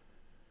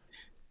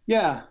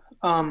 yeah.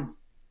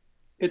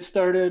 It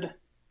started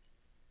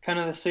kind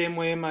of the same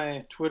way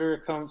my Twitter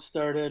account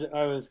started.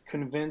 I was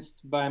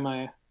convinced by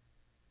my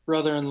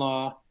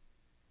brother-in-law,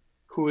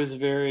 who is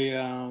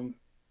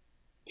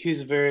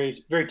he's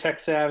very, very tech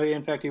savvy.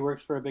 In fact, he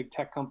works for a big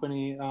tech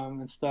company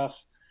and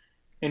stuff.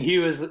 And he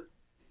was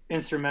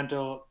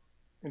instrumental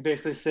in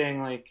basically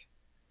saying, like,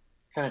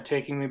 kind of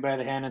taking me by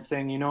the hand and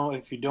saying,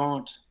 if you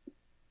don't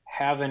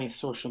have any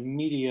social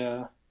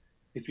media,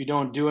 if you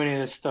don't do any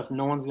of this stuff,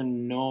 no one's going to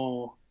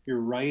know you're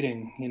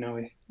writing. He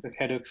like,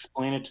 had to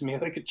explain it to me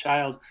like a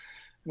child.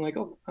 I'm like,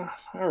 oh,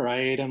 all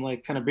right. I'm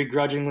like, kind of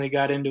begrudgingly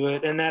got into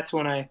it. And that's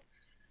when I,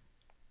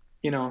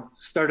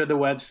 started the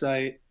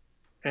website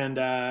and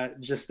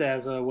just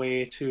as a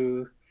way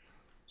to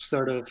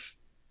sort of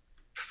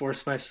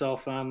force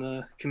myself on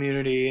the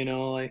community,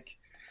 like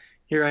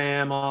here I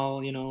am, I'll,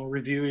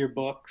 review your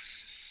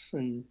books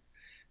and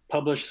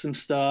publish some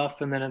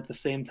stuff. And then at the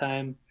same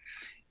time,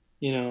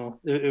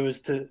 it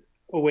was a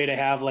way to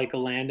have like a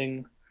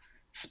landing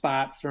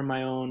spot for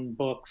my own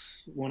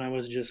books when I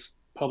was just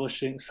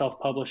self-publishing,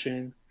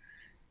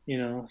 so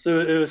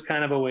it was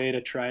kind of a way to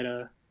try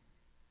to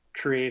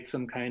create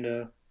some kind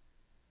of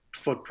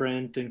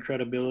footprint and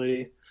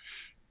credibility.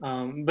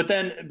 But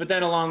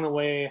then along the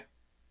way,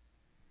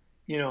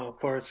 of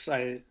course,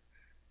 I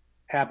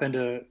happened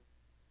to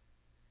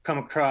come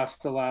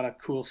across a lot of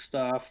cool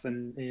stuff,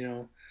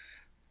 and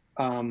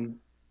um,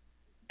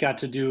 got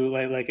to do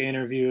like I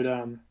interviewed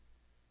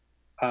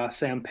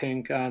Sam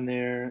Pink on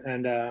there,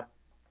 and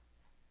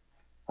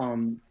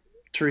um,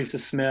 Teresa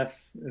Smith,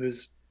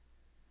 who's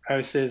I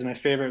would say is my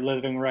favorite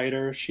living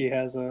writer. She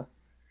had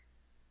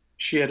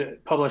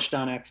published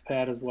on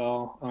Expat as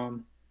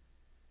well,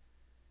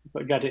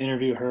 but got to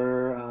interview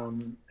her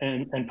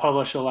and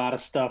publish a lot of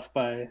stuff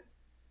by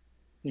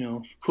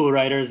cool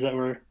writers that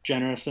were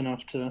generous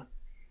enough to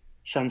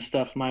send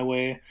stuff my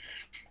way.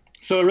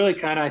 So it really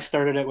kind of I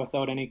started it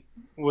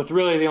with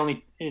really the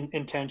only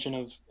intention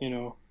of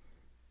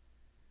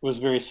was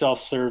very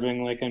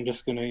self-serving. Like I'm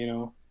just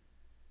gonna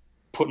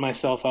put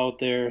myself out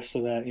there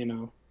so that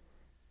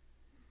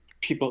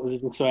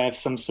people, so I have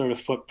some sort of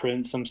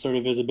footprint, some sort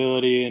of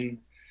visibility, and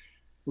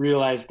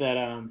realized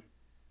that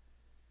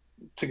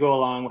to go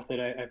along with it,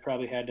 I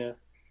probably had to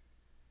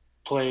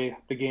play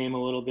the game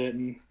a little bit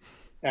and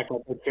act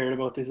like I cared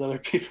about these other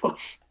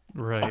people's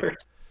Right.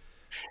 art.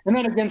 And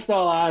then against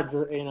all odds,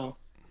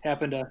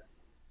 happened to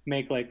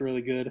make like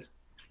really good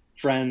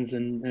friends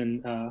and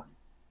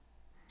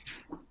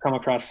come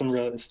across some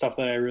real stuff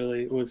that I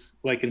really was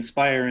like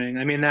inspiring.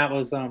 I mean, that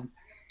was a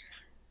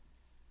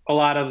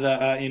lot of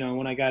the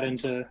when I got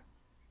into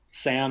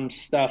Sam's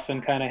stuff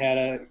and kind of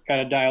got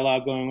a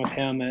dialogue going with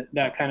him,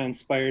 that kind of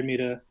inspired me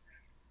to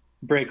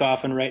break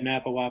off and write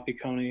Napawapi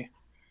County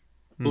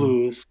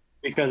blues,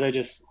 because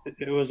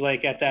it was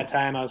like at that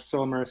time I was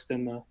so immersed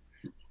in the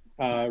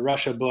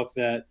Russia book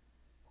that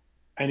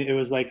it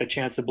was like a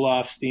chance to blow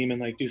off steam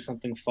and like do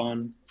something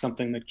fun,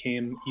 something that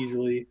came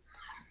easily,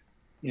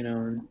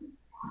 and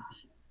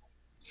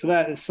so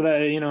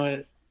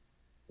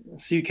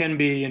you can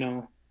be,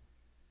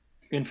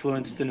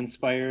 influenced and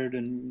inspired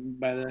and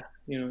by the,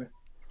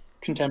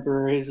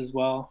 contemporaries as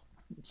well.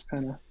 It's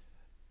kind of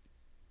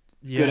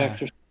good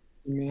exercise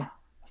for me.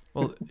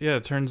 Well, yeah,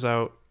 it turns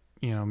out,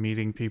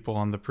 meeting people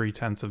on the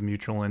pretense of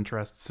mutual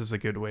interests is a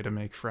good way to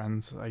make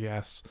friends, I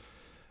guess.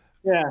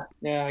 Yeah,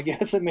 I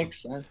guess it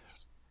makes sense.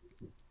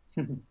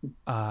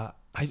 I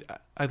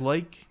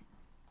like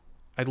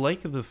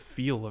the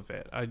feel of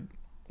it.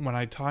 When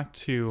I talked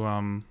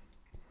to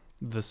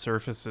the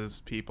Surfaces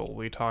people,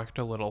 we talked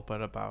a little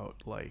bit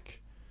about like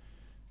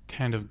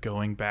kind of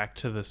going back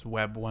to this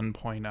Web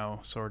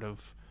 1.0 sort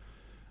of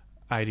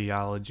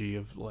ideology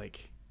of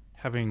like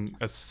having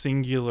a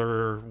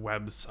singular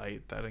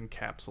website that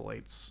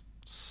encapsulates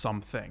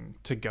something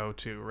to go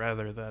to,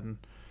 rather than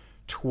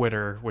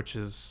Twitter, which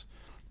is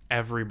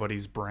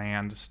everybody's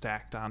brand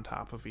stacked on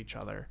top of each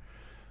other.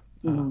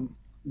 And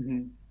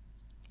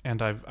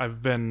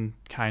I've been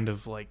kind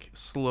of like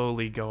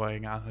slowly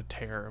going on a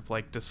tear of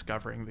like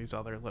discovering these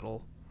other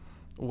little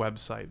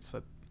websites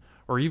that,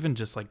 or even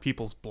just like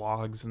people's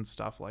blogs and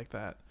stuff like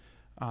that.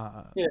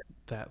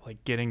 That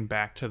like getting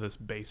back to this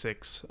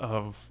basics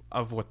of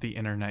what the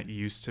internet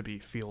used to be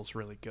feels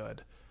really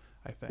good,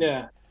 I think.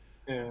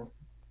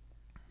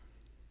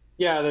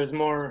 Yeah, there's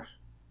more,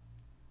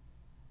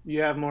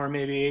 you have more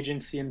maybe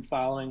agency in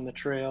following the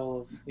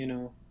trail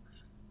of,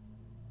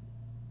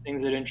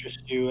 things that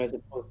interest you, as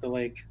opposed to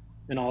like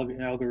an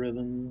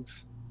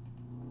algorithms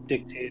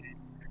dictating.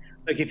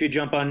 Like if you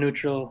jump on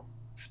neutral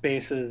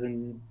spaces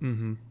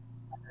and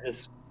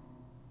just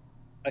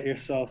let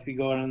yourself, you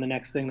go on the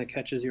next thing that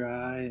catches your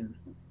eye,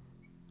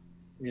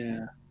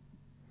 and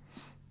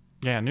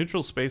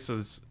neutral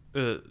spaces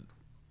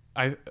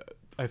I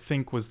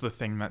think was the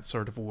thing that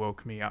sort of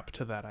woke me up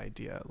to that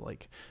idea.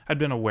 Like I'd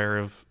been aware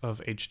of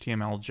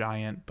HTML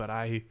Giant, but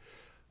I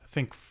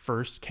think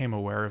first came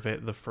aware of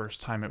it the first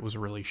time it was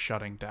really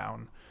shutting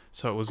down.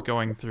 So it was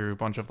going through a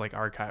bunch of like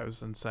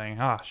archives and saying,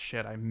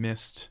 shit, I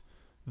missed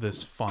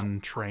this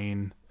fun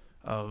train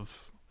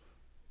of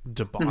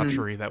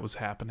debauchery that was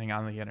happening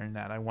on the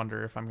internet. I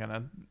wonder if I'm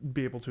gonna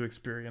be able to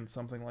experience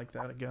something like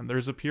that again. There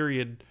was a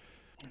period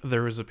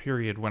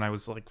when I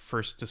was like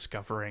first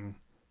discovering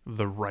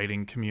the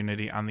writing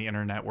community on the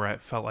internet where I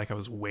felt like I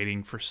was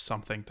waiting for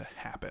something to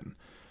happen,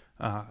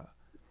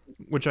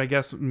 which I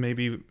guess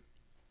maybe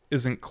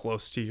isn't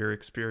close to your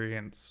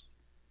experience,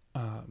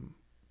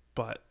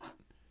 but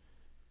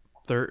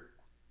there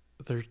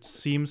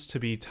seems to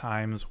be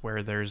times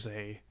where there's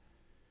a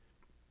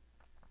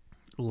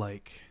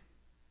like,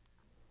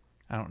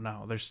 I don't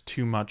know, there's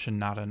too much and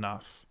not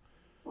enough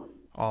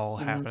all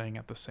happening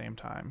at the same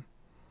time.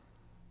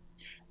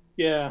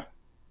 Yeah,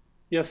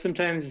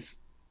 sometimes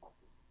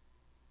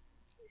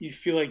you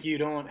feel like you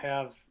don't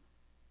have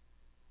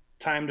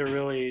time to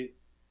really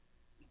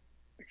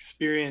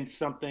experience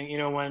something,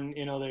 when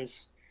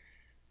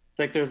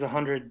there's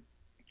 100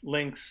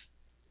 links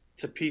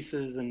to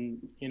pieces,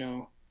 and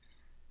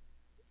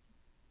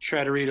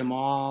try to read them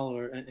all,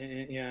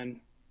 and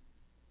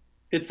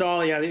it's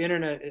all the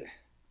internet.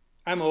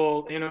 I'm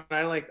old,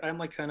 I'm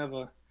like kind of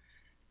a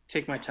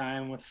take my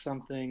time with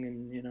something,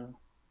 and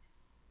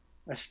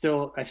I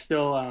still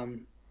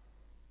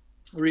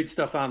read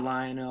stuff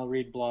online, and I'll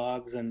read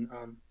blogs and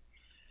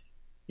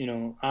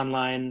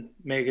online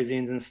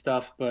magazines and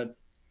stuff, but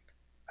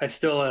I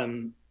still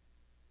am.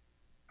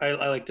 I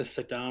like to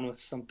sit down with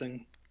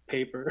something,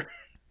 paper.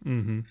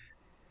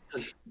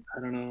 Just,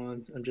 I don't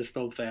know. I'm just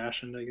old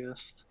fashioned, I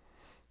guess.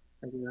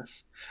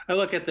 I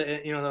look at the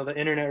the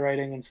internet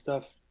writing and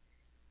stuff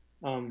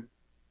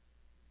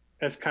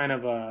as kind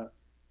of a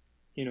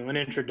an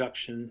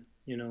introduction.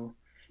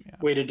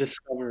 Way to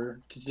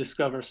discover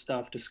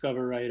stuff,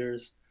 discover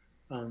writers.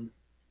 And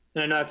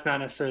I know it's not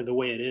necessarily the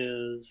way it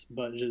is,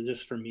 but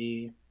just for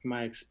me,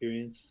 my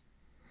experience.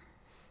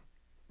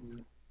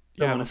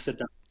 I want to sit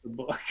down with the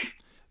book.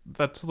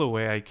 That's the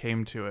way I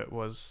came to it,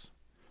 was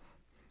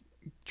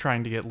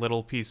trying to get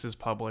little pieces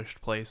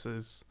published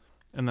places,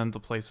 and then the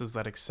places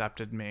that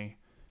accepted me,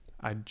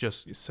 I'd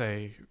just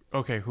say,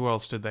 okay, who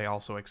else did they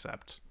also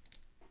accept?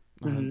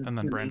 And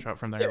then branch out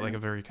from there, like a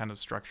very kind of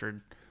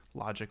structured,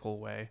 logical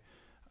way.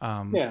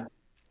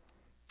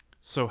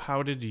 So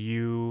how did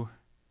you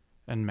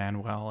and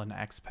Manuel and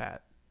Expat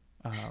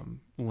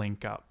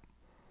link up?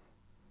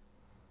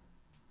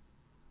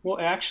 Well,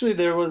 actually,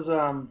 there was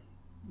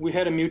we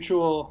had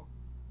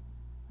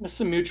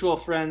some mutual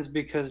friends,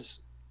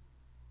 because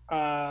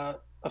a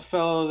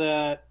fellow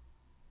that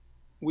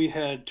we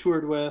had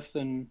toured with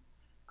and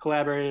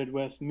collaborated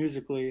with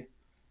musically,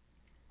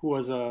 who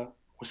was a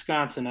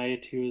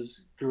Wisconsinite who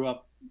grew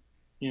up,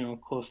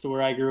 close to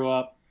where I grew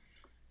up.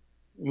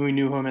 We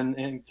knew him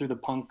in through the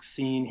punk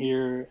scene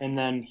here, and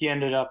then he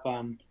ended up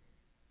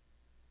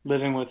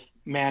living with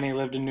Manny.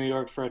 Lived in New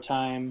York for a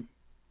time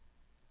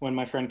when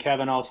my friend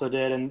Kevin also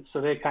did, and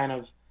so they kind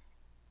of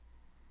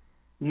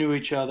knew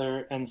each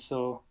other. And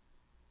so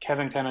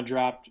Kevin kind of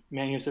dropped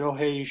Manny and said, "Oh,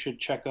 hey, you should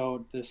check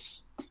out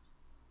this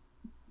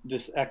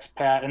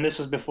expat." And this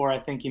was before I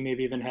think he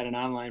maybe even had an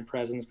online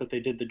presence, but they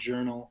did the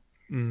Journal.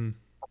 Mm.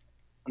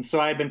 And so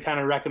I had been kind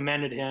of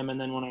recommended him, and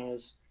then when I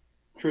was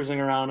cruising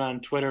around on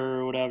Twitter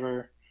or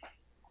whatever,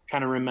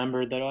 kind of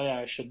remembered that, oh yeah,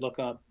 I should look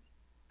up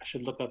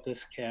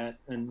this cat,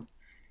 and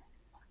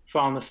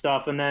found the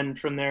stuff. And then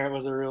from there it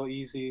was a real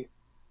easy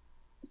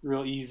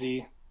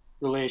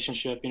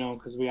relationship,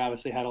 because we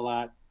obviously had a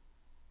lot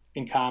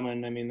in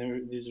common. I mean,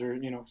 these are,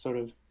 sort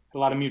of a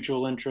lot of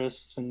mutual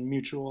interests and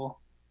mutual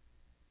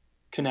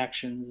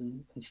connections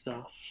and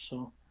stuff.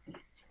 So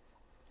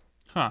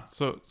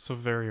so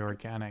very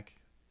organic.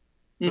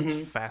 That's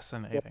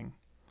fascinating.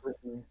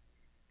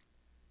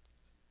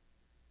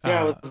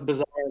 Yeah, it was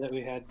bizarre that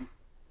we had.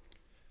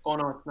 Oh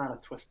no, it's not a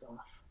twist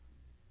off.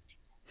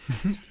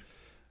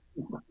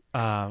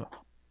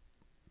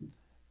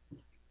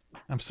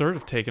 I'm sort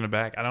of taken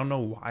aback. I don't know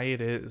why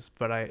it is,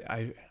 but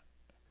I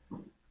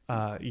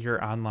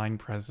your online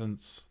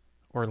presence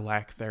or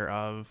lack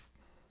thereof,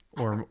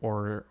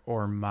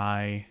 or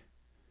my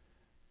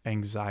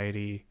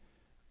anxiety,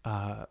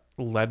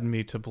 led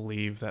me to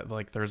believe that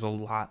like there's a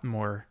lot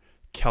more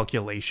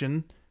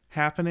calculation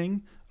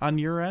happening on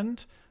your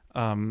end,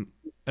 and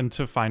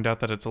to find out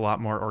that it's a lot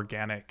more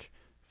organic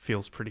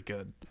feels pretty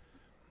good.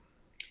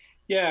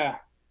 Yeah,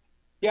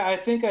 I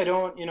think I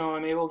don't.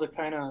 I'm able to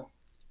kind of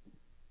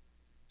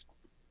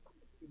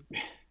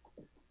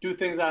do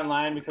things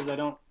online because I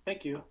don't.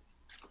 Thank you.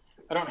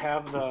 I don't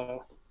have the.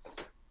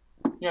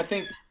 I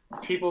think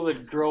people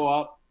that grow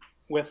up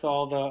with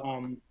all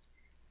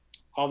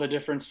the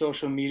different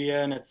social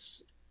media, and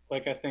it's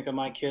like, I think of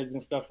my kids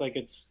and stuff, like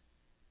it's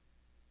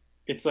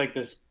like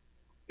this,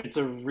 it's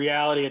a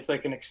reality. It's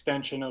like an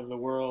extension of the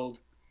world.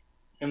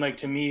 And like,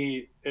 to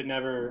me, it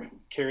never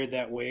carried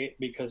that weight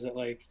because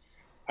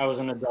I was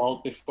an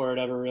adult before it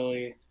ever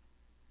really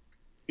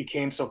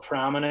became so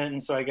prominent.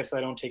 And so I guess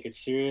I don't take it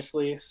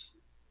seriously,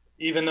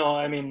 even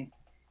though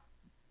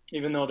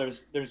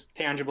there's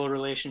tangible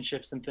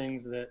relationships and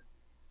things that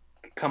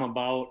come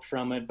about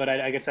from it. But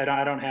I guess I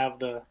don't have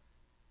the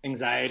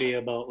anxiety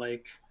about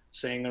like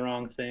saying the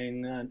wrong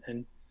thing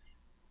and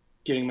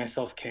getting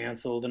myself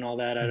canceled and all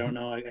that. I don't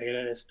know. I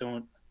just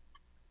don't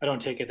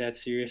take it that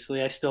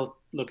seriously. I still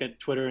look at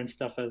Twitter and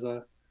stuff as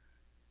a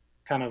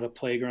kind of a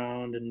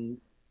playground. And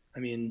I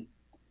mean,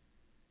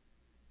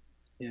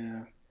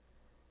 yeah,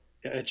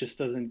 it just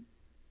doesn't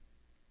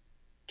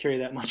carry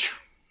that much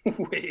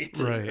weight.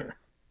 Right.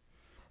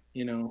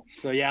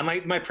 So yeah,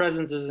 my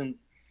presence isn't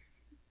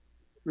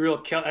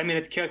real.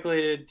 It's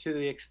calculated to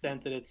the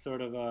extent that it's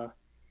sort of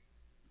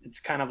it's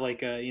kind of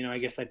like I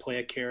guess I play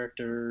a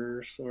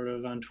character sort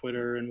of on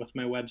Twitter and with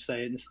my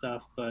website and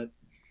stuff, but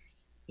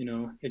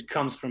it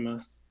comes from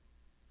a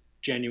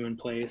genuine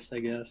place, I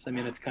guess.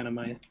 It's kind of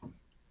my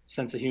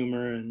sense of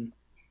humor and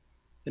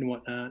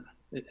whatnot.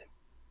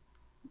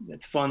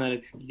 It's fun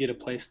that you get a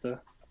place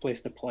to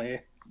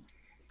play.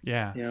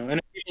 Yeah. And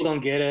if people don't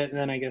get it,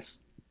 then I guess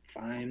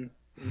fine.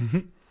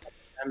 And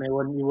you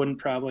wouldn't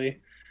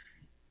probably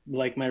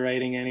like my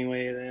writing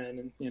anyway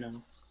then,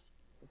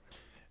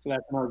 so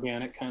that's an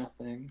organic kind of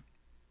thing.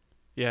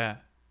 Yeah.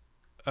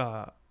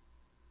 I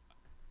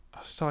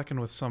was talking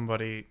with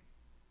somebody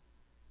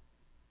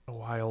a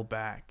while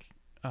back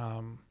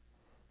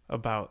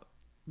about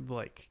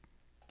like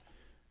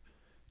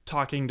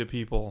talking to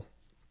people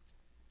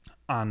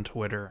on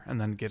Twitter and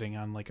then getting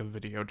on like a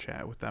video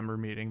chat with them or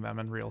meeting them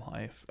in real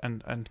life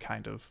and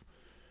kind of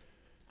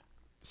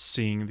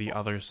seeing the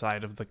other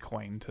side of the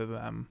coin to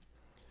them.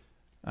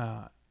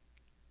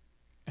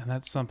 And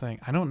that's something,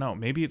 I don't know,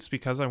 maybe it's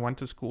because I went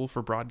to school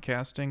for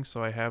broadcasting,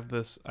 so I have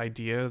this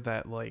idea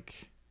that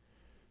like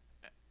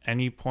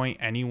any point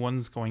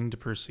anyone's going to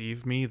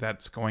perceive me,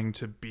 that's going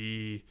to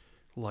be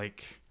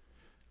like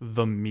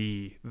the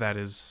me that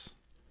is,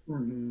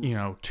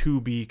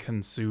 to be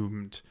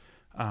consumed,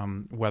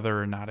 whether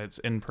or not it's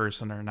in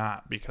person or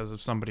not. Because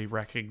if somebody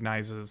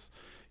recognizes,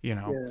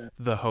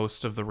 the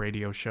host of the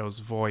radio show's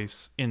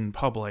voice in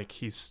public,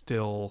 he's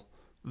still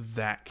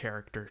that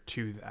character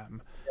to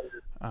them.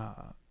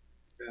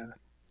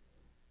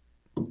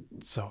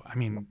 So,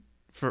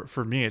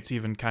 for me, it's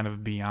even kind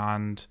of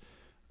beyond,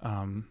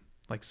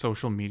 like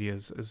social media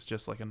is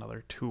just like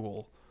another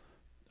tool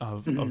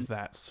of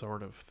that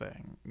sort of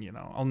thing.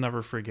 I'll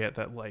never forget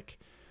that like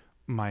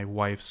my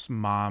wife's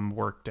mom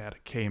worked at a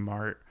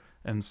Kmart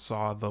and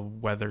saw the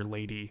weather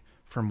lady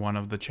from one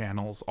of the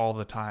channels all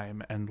the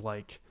time and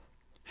like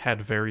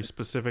had very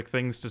specific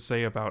things to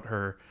say about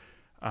her,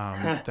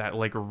 that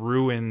like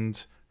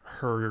ruined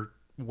her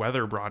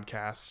weather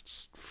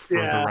broadcasts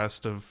for the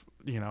rest of,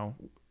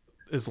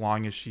 as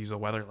long as she's a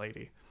weather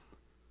lady.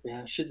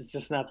 Yeah, shit, it's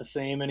just not the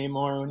same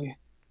anymore when you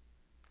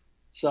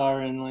saw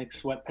her in like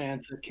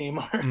sweatpants at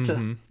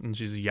Kmart. And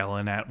she's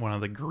yelling at one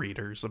of the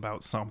greeters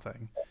about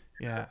something.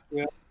 Yeah.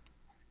 Yeah,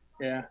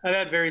 yeah. I've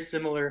had very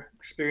similar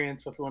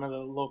experience with one of the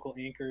local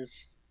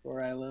anchors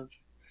where I live.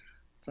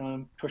 So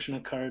I'm pushing a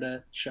cart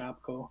at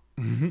Shopko.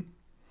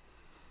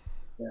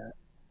 Yeah,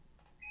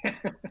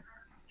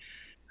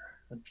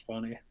 that's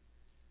funny.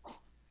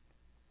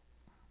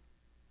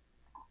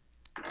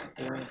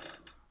 Yeah,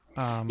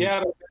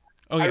 yeah.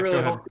 Oh I yeah, go really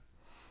ahead. hope.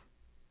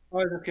 I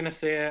was just gonna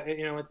say,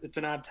 it's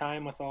an odd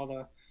time with all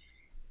the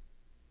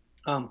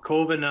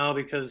COVID now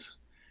because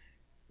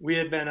we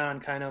had been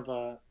on kind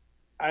of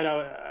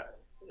I'd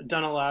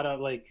done a lot of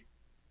like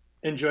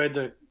enjoyed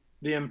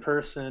the in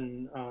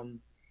person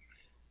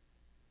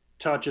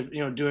touch of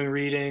doing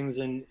readings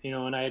and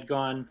I had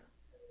gone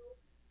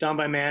down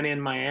by Manny in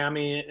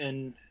Miami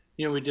and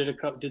we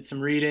did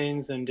some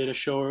readings and did a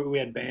show where we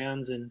had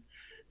bands and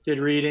did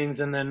readings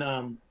and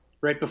then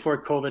right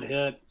before COVID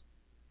hit,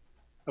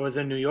 I was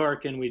in New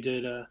York and we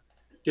did a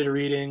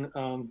reading.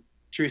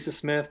 Teresa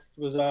Smith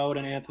was out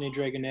and Anthony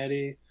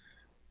Dragonetti.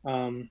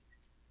 Um,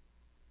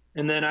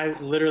 and then I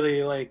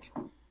literally like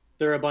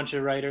there were a bunch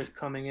of writers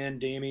coming in,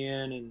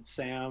 Damien and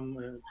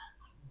Sam,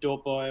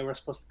 Dope Boy were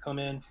supposed to come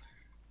in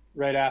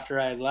right after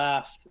I had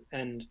left,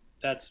 and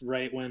that's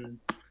right when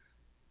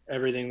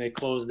they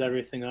closed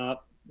everything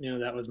up.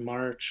 That was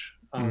March.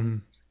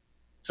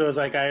 So it was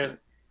like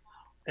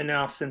and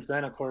now since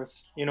then, of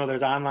course,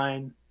 there's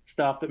online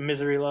stuff that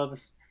Misery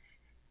loves.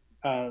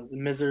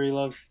 Misery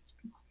loves,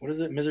 what is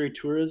it? Misery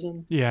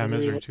Tourism? Yeah,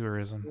 Misery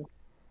Tourism.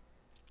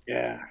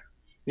 Yeah.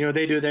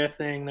 They do their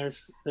thing.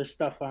 There's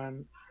stuff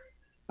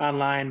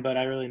online, but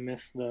I really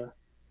miss the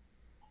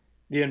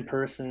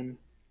in-person.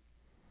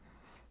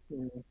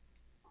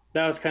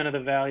 That was kind of the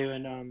value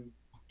in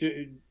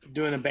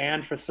doing a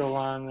band for so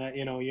long that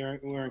we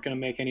weren't going to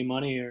make any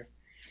money or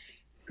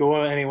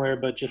go anywhere,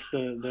 but just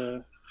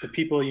the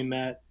people you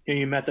met.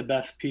 You met the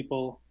best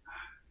people.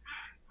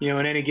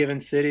 In any given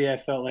city, I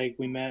felt like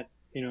we met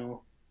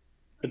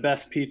the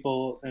best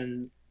people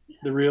and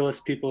the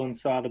realest people and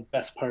saw the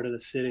best part of the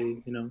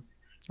city.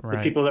 Right.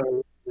 The people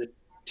that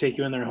take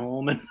you in their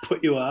home and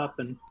put you up,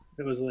 and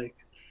it was like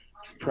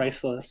it's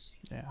priceless.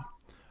 Yeah.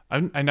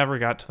 I never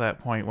got to that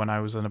point when I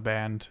was in a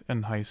band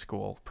in high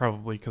school,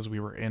 probably because we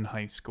were in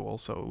high school,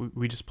 so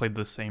we just played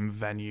the same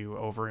venue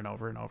over and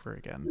over and over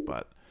again.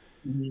 But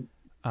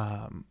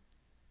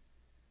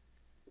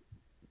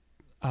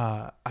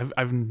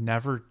I've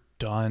never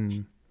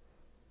done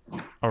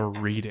a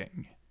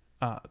reading.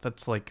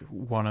 That's like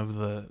one of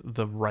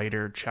the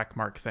writer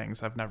checkmark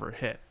things I've never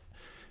hit,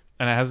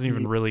 and it hasn't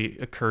even really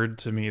occurred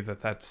to me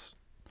that that's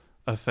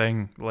a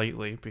thing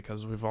lately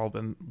because we've all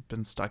been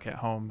stuck at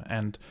home,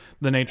 and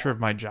the nature of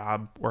my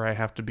job where I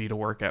have to be to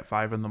work at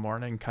 5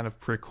 a.m. kind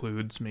of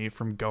precludes me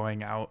from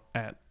going out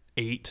at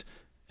 8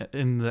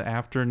 in the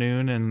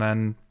afternoon and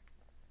then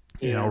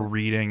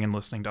reading and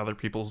listening to other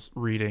people's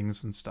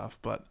readings and stuff.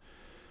 But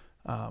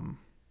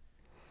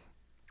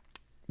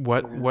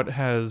what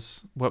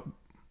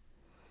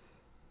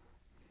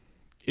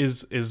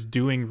is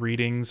doing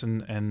readings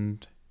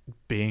and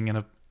being in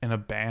a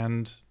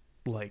band,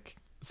 like,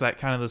 is that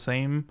kind of the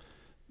same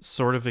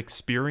sort of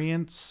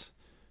experience?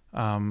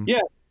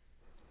 Yeah.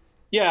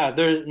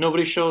 There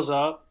nobody shows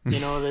up.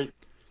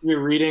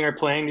 You're reading or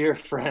playing to your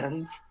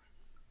friends,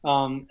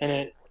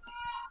 and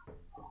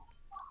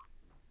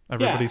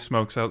everybody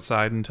smokes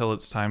outside until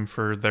it's time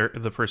for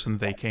the person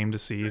they came to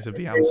see to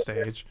be on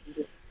stage.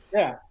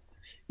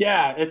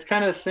 Yeah, it's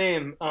kind of the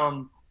same.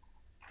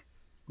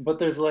 But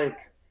there's like,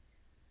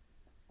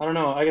 I don't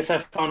know. I guess I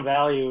found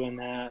value in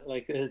that.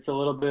 Like, it's a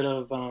little bit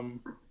of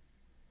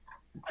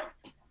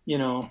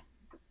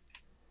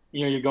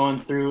you're going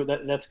through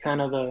that. That's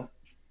kind of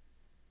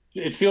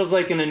it feels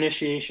like an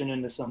initiation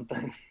into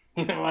something.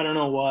 I don't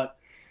know what,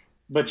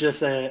 but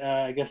just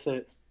I guess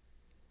I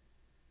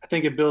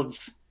think it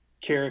builds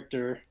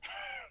character,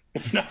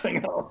 if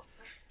nothing else,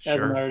 as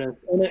an artist,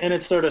 and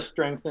it sort of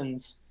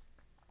strengthens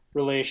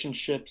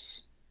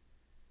relationships,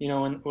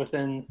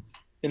 within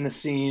in the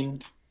scene.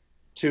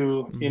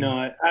 To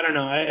I don't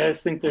know. I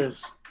just think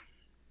there's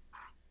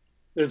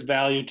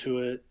value to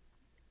it.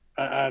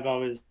 I've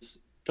always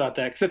thought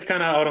that because it's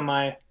kind of out of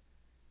my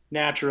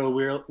natural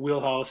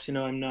wheelhouse.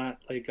 I'm not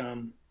like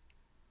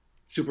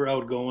super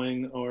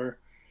outgoing or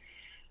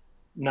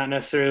not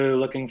necessarily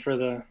looking for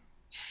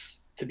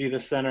to be the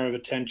center of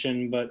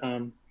attention, but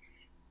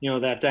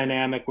that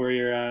dynamic where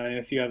you're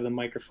if you have the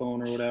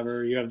microphone or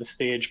whatever, you have the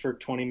stage for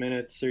 20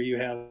 minutes or you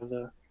have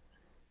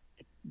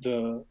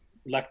the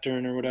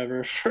lectern or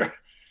whatever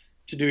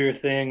to do your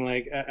thing.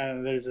 Like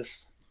there's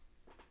this,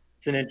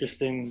 it's an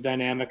interesting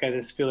dynamic. I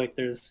just feel like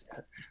there's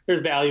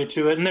value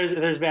to it, and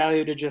there's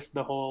value to just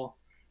the whole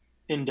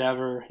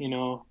endeavor.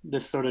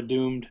 This sort of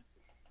doomed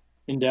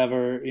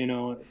endeavor.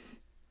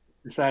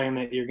 Deciding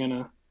that you're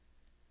gonna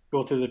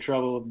go through the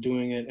trouble of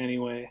doing it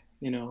anyway.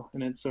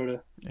 And it's sort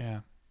of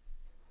I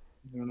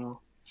don't know.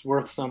 It's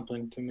worth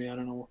something to me. I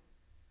don't know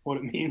what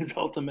it means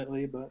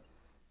ultimately, but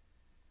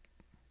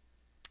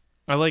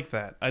I like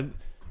that.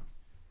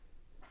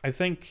 I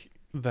think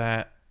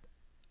that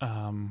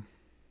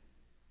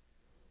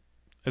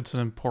it's an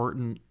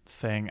important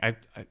thing.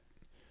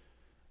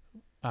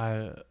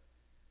 I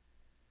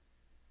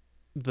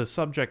the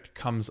subject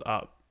comes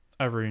up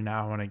every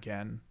now and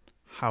again,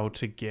 how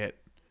to get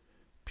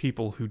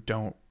people who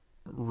don't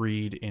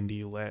read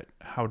indie lit,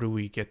 how do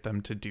we get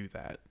them to do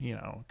that? You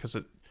know, because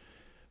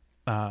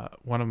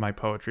one of my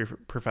poetry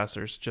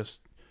professors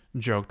just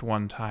joked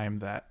one time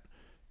that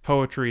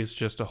poetry is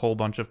just a whole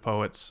bunch of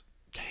poets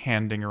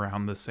handing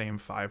around the same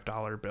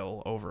 $5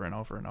 bill over and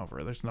over and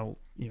over. There's no,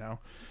 you know,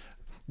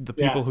 the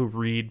people who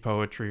read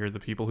poetry are the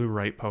people who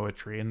write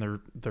poetry, and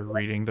they're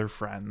reading their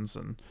friends,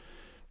 and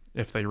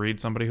if they read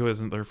somebody who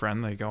isn't their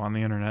friend, they go on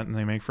the internet and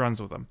they make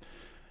friends with them.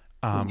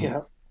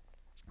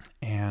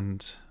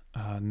 And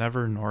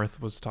Never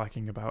North was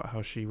talking about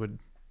how she would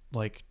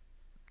like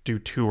do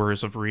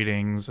tours of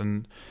readings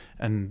and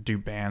do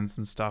bands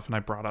and stuff, and I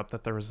brought up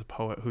that there was a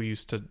poet who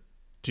used to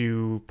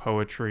do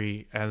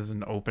poetry as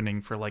an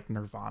opening for like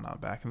Nirvana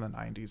back in the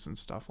 90s and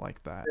stuff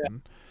like that.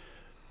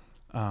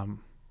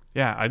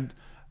 And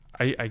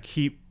I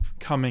keep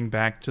coming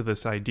back to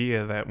this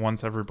idea that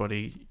once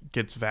everybody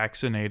gets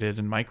vaccinated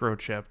and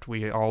microchipped,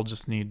 we all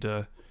just need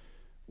to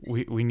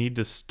we need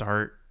to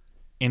start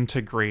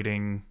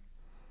integrating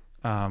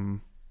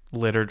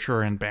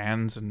literature and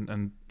bands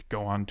and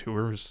go on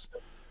tours.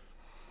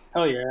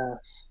 Hell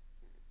yes.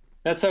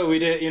 That's how we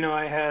did. You know,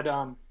 I had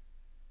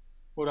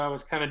what I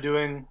was kind of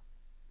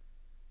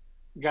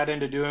got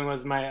into doing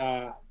was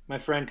my my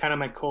friend, kind of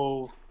my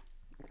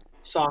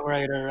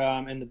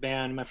co-songwriter in the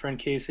band. My friend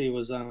Casey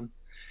was, you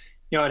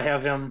know, I'd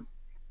have him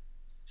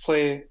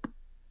play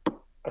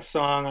a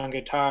song on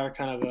guitar,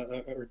 kind of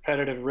a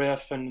repetitive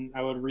riff, and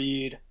I would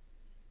read,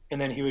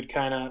 and then he would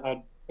kind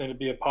of, it'd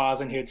be a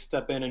pause, and he'd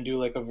step in and do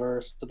like a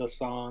verse to the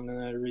song,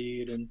 and I'd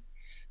read, and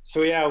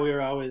so yeah, we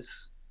were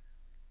always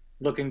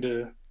looking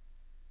to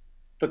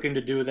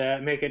do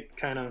that, make it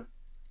kind of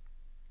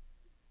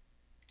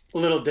a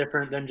little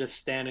different than just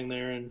standing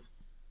there and,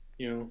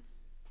 you know,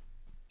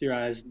 your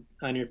eyes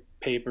on your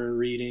paper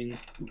reading,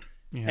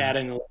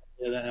 adding a little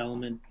bit of that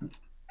element,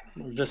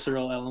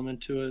 visceral element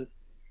to it.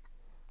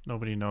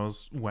 Nobody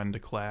knows when to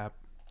clap,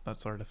 that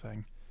sort of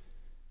thing.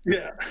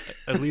 Yeah.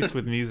 At least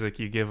with music,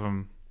 you give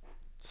them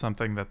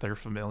something that they're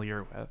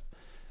familiar with.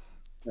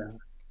 Yeah.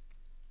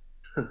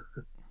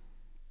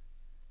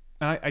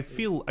 And I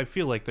feel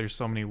like there's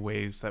so many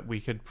ways that we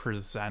could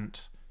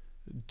present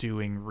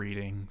doing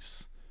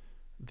readings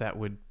that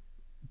would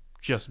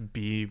just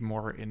be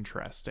more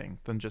interesting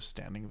than just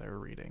standing there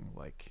reading.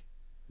 Like,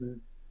 I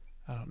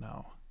don't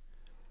know.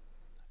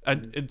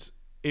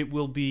 It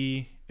will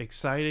be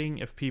exciting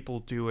if people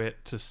do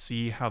it to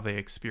see how they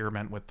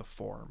experiment with the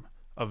form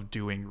of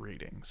doing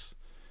readings.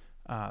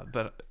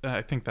 That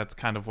I think that's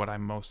kind of what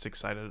I'm most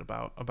excited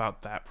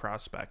about that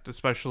prospect,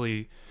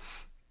 especially,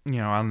 you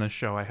know, on this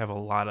show I have a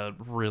lot of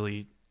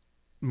really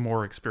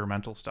more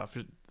experimental stuff.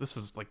 This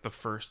is like the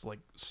first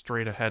like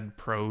straight ahead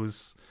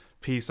prose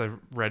piece I've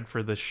read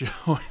for this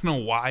show in a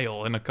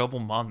while, in a couple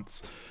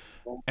months,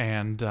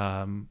 and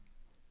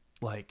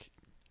like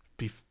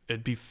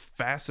it'd be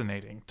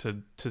fascinating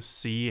to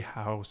see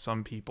how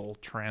some people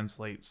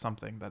translate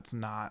something that's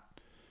not,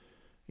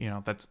 you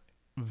know, that's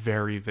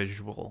very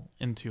visual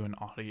into an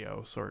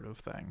audio sort of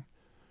thing.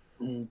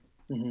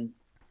 Mm-hmm.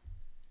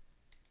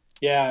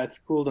 Yeah, it's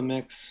cool to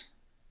mix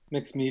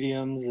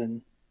mediums,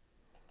 and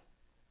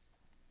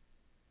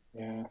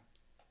yeah,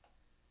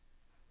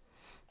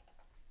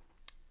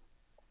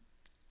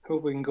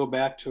 hope we can go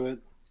back to it.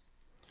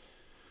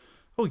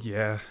 Oh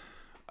yeah,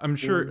 I'm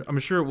sure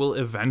it will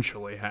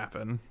eventually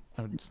happen.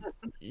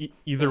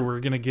 Either we're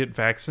gonna get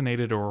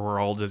vaccinated or we're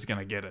all just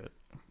gonna get it,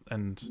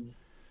 and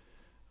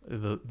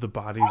the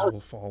bodies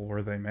will fall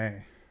where they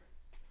may.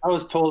 I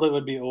was told it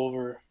would be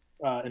over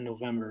in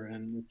November,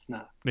 and it's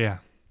not. Yeah.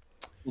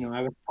 You know,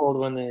 I was told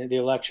when the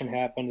election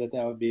happened that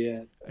would be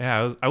it.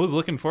 Yeah, I was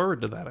looking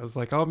forward to that. I was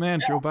like, oh man,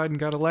 Joe Biden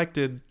got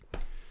elected.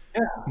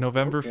 Yeah.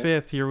 November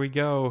 5th, here we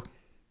go.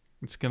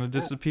 It's going to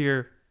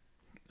disappear.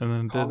 And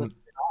then it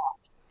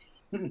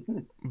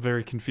didn't.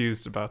 Very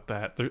confused about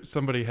that.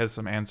 Somebody has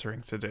some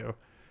answering to do.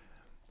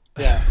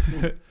 Yeah.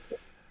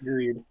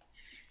 Agreed.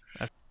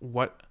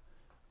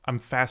 I'm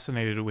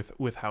fascinated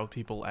with how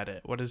people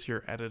edit. What is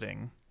your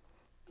editing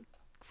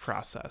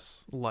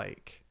process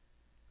like?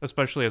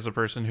 Especially as a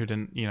person who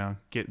didn't, you know,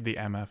 get the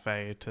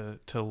MFA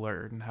to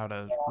learn how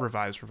to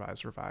revise.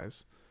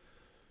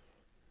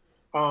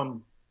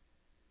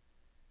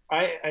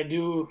 I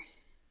do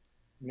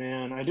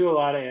a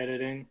lot of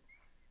editing.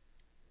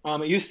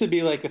 It used to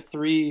be like a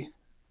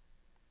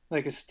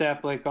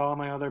step, like all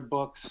my other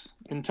books,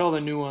 until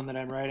the new one that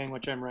I'm writing,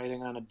 which I'm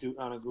writing on a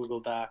Google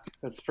Doc.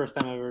 That's the first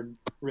time I've ever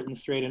written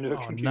straight into a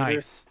computer.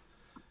 Nice.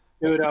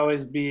 It would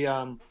always be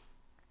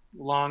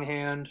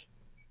longhand.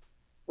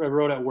 I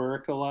wrote at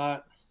work a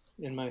lot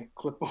in my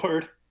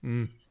clipboard.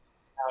 I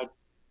would,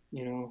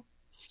 you know,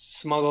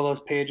 smuggle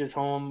those pages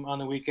home on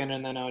the weekend,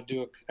 and then I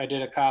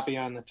did a copy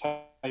on the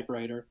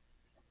typewriter.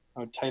 I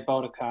would type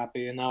out a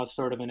copy, and that was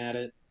sort of an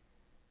edit.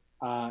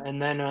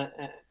 And then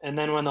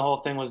when the whole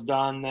thing was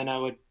done, then I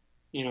would,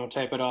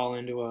 type it all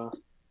into a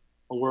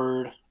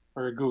Word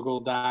or a Google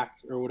Doc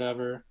or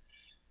whatever.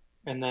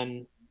 And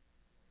then,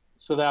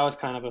 so that was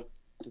kind of a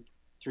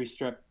three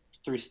step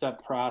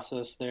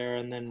process there.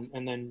 And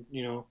then,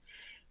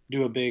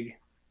 do a big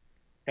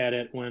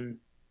edit when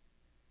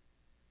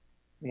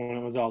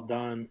it was all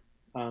done.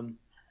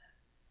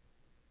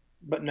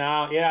 But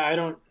now,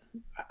 yeah,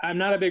 I'm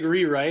not a big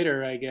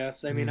rewriter, I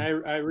guess. I mean,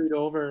 I read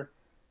over.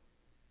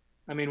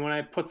 I mean, when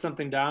I put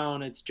something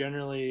down, it's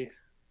generally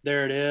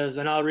there it is,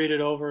 and I'll read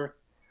it over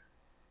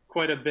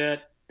quite a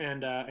bit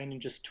and you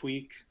just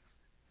tweak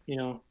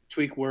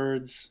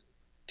words,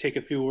 take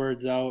a few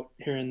words out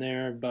here and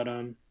there. But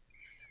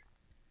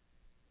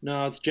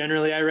no, it's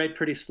generally I write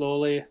pretty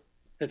slowly.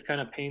 It's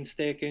kind of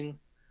painstaking,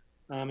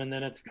 and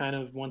then it's kind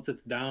of once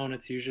it's down,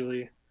 it's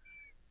usually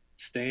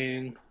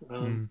staying.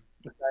 Aside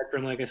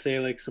from, like I say,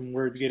 like some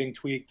words getting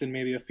tweaked and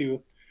maybe a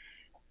few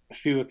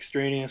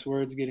extraneous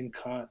words getting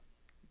cut.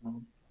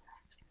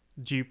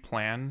 Do you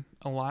plan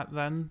a lot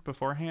then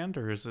beforehand,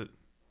 or is it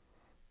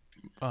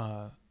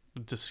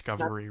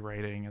discovery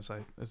writing, as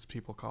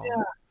people call it?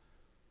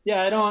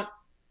 Yeah, I don't.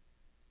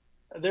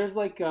 There's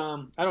like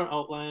I don't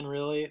outline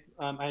really.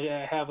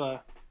 I have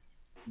a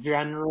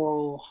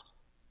general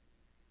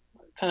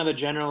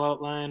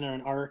outline or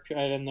an arc,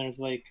 and then there's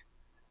like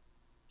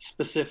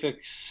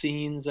specific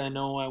scenes I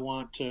know I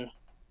want to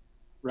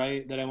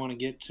write that I want to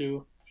get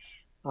to.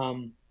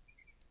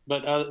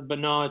 But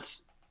no,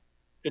 it's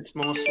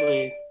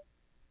mostly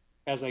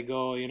as I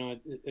go.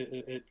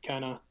 It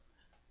kind of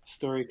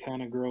story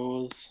kind of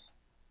grows.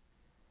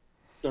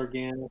 It's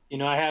organic.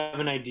 I have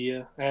an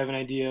idea. I have an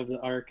idea of the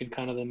arc and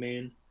kind of the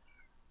main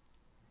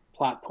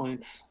plot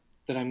points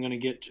that I'm going to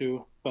get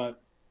to,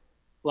 but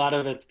a lot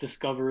of it's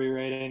discovery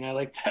writing. I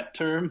like that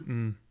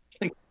term.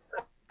 I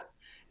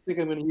think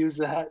I'm going to use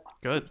that.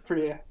 Good. It's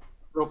pretty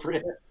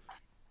appropriate.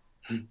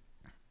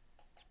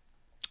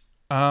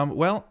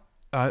 Well,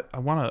 I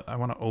want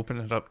to open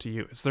it up to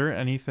you. Is there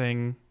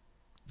anything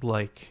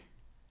like,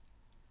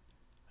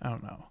 I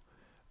don't know,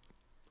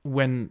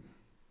 when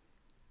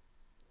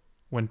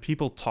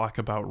people talk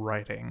about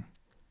writing,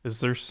 is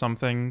there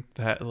something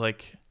that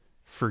like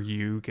for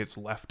you gets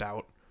left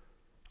out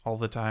all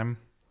the time?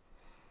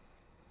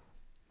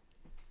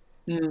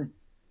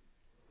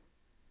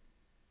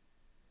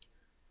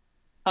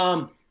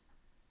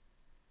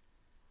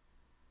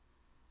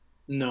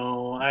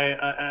 No,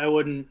 I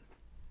wouldn't.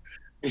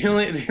 The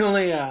only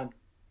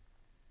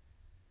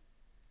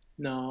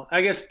no,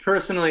 I guess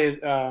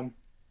personally, I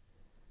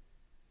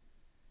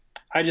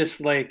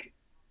just like,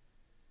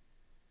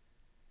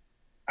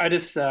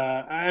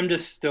 I'm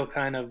just still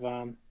kind of,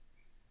 I'm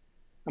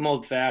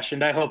old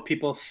fashioned. I hope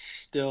people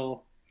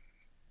still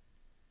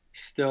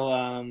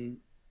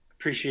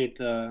appreciate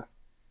the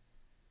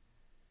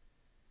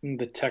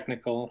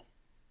technical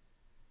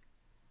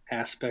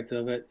aspect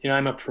of it.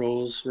 I'm a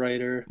prose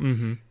writer.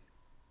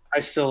 I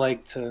still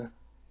like to,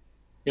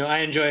 I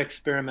enjoy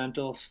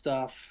experimental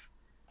stuff.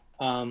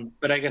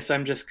 But I guess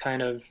I'm just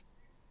kind of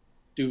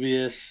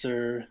dubious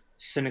or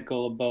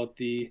cynical about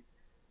the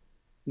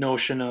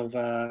notion of,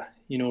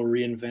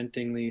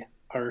 reinventing the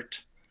art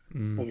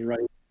of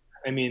writing.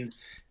 I mean,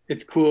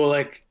 it's cool,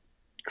 like,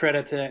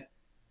 credit to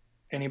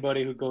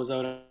anybody who goes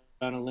out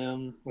on a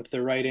limb with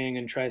their writing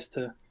and tries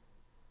to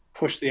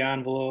push the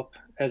envelope,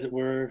 as it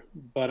were.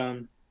 But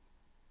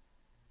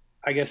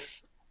I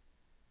guess,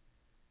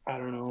 I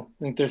don't know.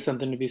 I think there's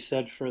something to be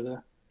said for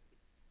the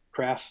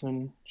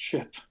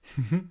craftsmanship,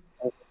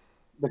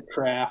 the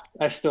craft.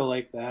 I still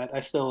like that. I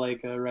still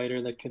like a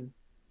writer that can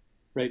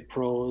write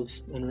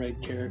prose and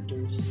write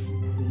characters.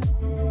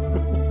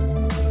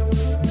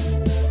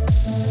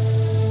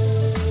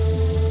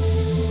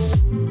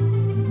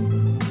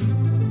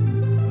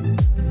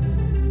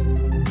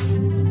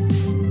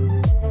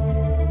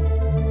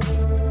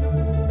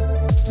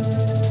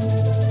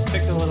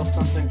 Picked a little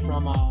something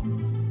from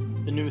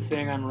the new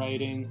thing I'm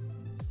writing,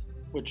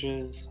 which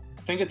is,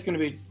 I think it's going to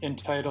be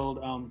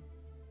entitled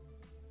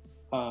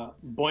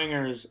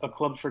Boingers, A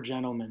Club for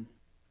Gentlemen.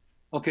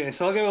 Okay,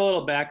 so I'll give a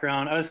little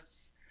background. As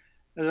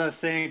I was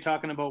saying,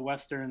 talking about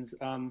Westerns,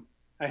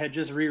 I had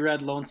just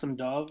reread Lonesome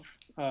Dove,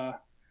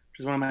 which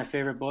is one of my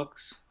favorite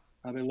books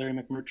by Larry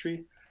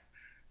McMurtry.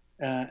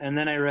 And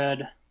then I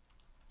read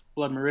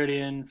Blood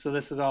Meridian, so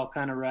this is all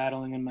kind of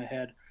rattling in my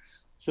head.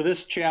 So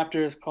this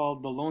chapter is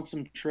called The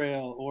Lonesome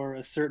Trail, or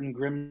A Certain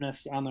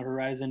Grimness on the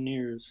Horizon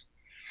Nears.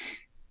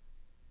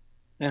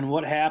 And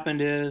what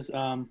happened is,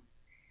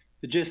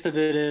 the gist of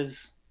it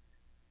is,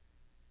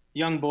 a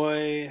young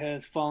boy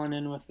has fallen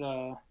in with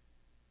a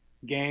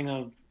gang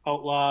of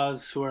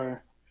outlaws who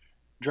are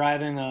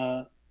driving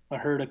a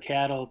herd of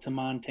cattle to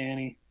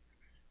Montana.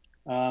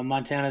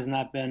 Montana's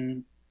not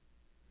been,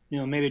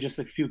 maybe just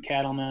a few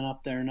cattlemen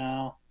up there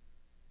now.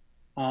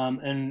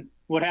 And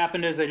what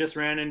happened is they just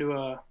ran into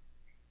a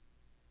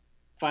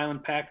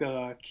violent pack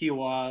of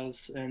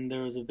Kiowas, and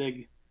there was a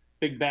big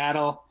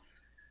battle.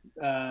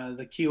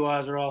 The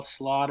Kiowas are all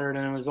slaughtered,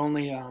 and it was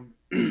only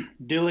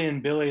Dilly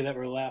and Billy that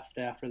were left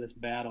after this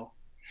battle.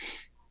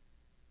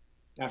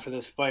 after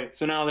this fight.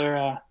 So now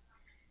they're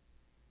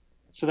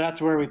so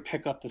that's where we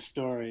pick up the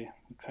story.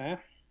 Okay.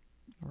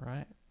 All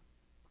right.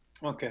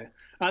 Okay.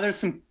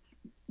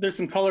 There's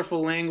some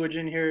colorful language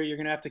in here. You're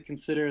gonna have to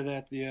consider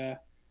that the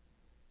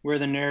where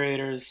the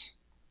narrators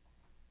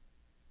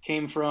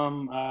came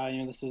from.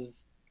 This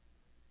is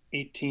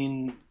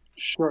 18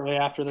 shortly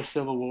after the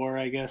Civil War,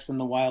 I guess, in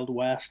the Wild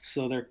West.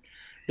 So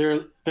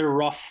they're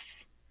rough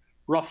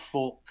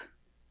folk.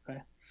 Okay.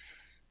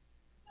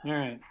 All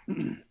right.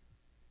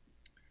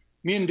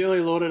 Me and Dilly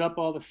loaded up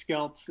all the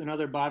scalps and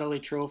other bodily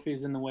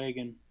trophies in the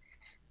wagon.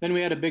 Then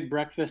we had a big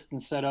breakfast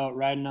and set out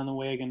riding on the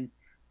wagon,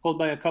 pulled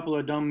by a couple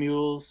of dumb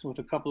mules with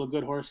a couple of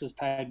good horses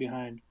tied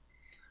behind.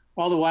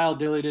 All the while,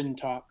 Dilly didn't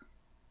talk.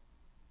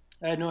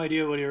 I had no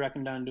idea what he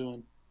reckoned on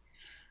doing.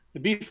 The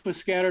beef was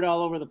scattered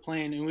all over the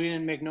plain, and we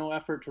didn't make no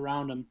effort to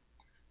round them.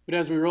 But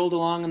as we rolled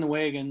along in the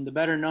wagon, the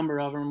better number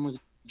of them was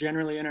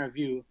generally in our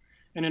view,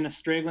 and in a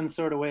straggling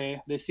sort of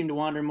way, they seemed to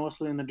wander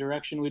mostly in the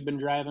direction we'd been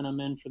driving them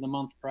in for the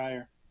month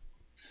prior.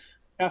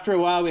 After a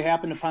while, we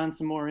happened upon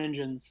some more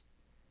Injuns.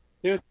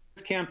 They was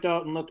camped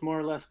out and looked more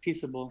or less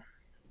peaceable.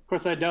 Of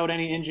course, I doubt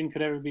any Injun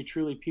could ever be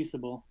truly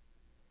peaceable.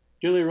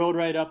 Dilly rode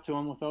right up to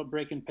them without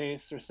breaking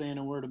pace or saying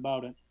a word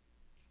about it.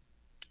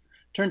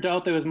 Turned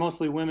out there was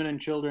mostly women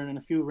and children and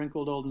a few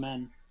wrinkled old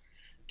men.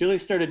 Dilly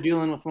started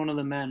dealing with one of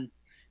the men.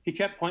 He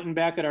kept pointing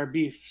back at our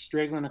beef,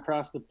 straggling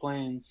across the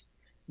plains.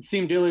 It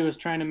seemed Dilly was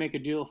trying to make a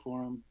deal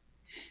for him.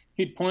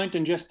 He'd point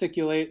and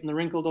gesticulate, and the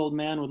wrinkled old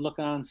man would look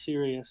on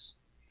serious.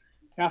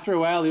 After a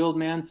while, the old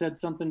man said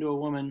something to a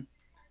woman,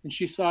 and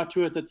she saw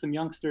to it that some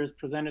youngsters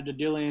presented to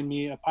Dilly and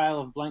me a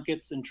pile of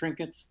blankets and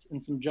trinkets and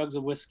some jugs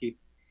of whiskey.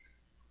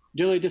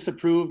 Dilly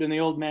disapproved, and the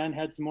old man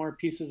had some more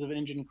pieces of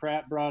Injun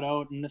crap brought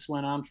out, and this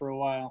went on for a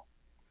while.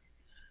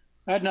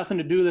 I had nothing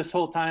to do this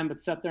whole time but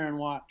sit there and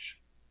watch.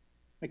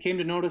 I came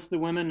to notice the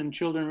women and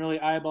children really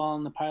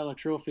eyeballing the pile of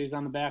trophies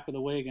on the back of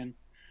the wagon,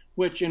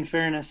 which, in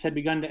fairness, had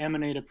begun to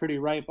emanate a pretty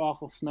ripe,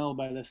 awful smell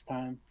by this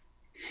time.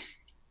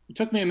 It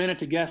took me a minute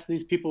to guess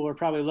these people were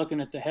probably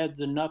looking at the heads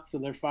and nuts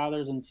of their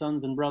fathers and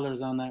sons and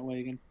brothers on that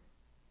wagon.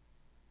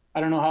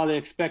 I don't know how they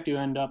expect you to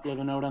end up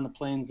living out on the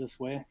plains this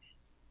way.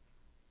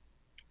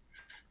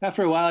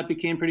 After a while, it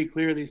became pretty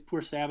clear these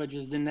poor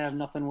savages didn't have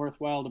nothing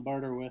worthwhile to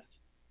barter with.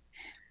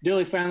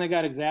 Dilly finally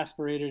got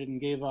exasperated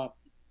and gave up.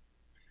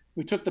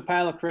 We took the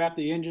pile of crap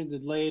the Injuns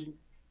had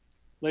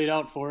laid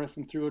out for us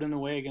and threw it in the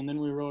wagon, then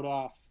we rode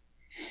off.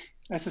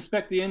 I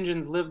suspect the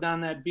Injuns lived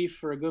on that beef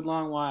for a good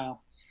long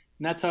while,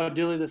 and that's how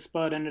Dilly the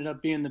Spud ended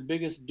up being the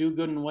biggest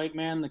do-gooding white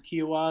man the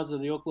Kiowas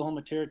of the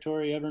Oklahoma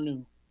Territory ever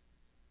knew.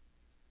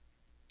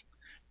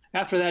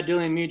 After that,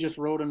 Dilly and me just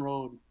rode and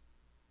rode.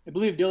 I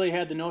believe Dilly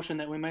had the notion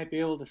that we might be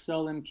able to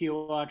sell them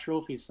Kiowa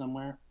trophies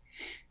somewhere.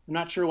 I'm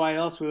not sure why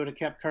else we would have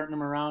kept carting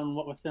them around,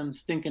 what with them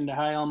stinking to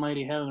high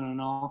almighty heaven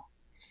and all.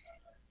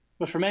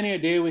 But for many a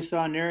day we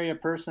saw nary a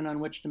person on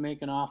which to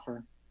make an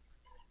offer.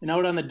 And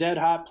out on the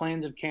dead-hot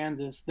plains of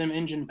Kansas, them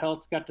Injun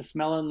pelts got to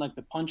smelling like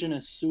the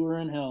punchingest sewer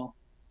in hell.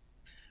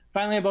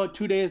 Finally, about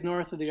 2 days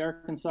north of the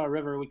Arkansas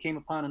River, we came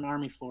upon an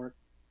army fort.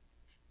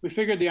 We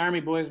figured the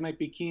army boys might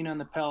be keen on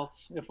the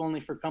pelts, if only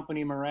for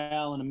company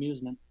morale and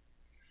amusement.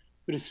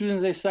 But as soon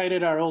as they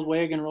sighted our old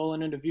wagon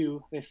rolling into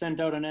view, they sent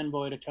out an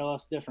envoy to tell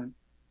us different.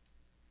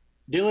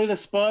 "Dilly the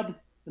Spud,"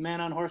 the man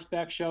on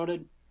horseback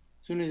shouted,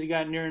 as soon as he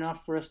got near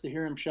enough for us to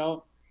hear him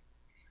shout.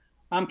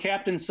 "I'm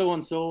Captain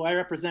So-and-so. I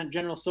represent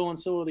General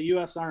So-and-so of the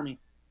U.S. Army.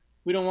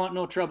 We don't want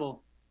no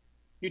trouble.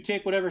 You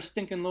take whatever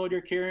stinking load you're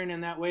carrying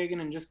in that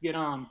wagon and just get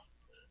on."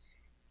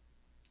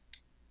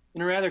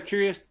 In a rather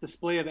curious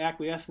display of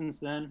acquiescence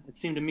then, it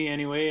seemed to me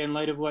anyway, in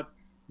light of what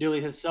Dilly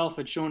himself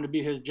had shown to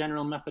be his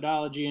general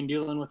methodology in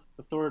dealing with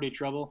authority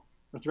trouble,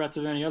 or threats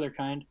of any other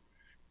kind,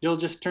 Dill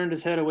just turned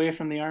his head away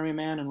from the army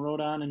man and rode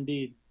on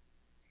indeed.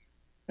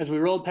 As we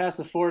rolled past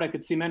the fort, I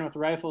could see men with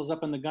rifles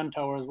up in the gun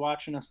towers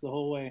watching us the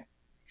whole way.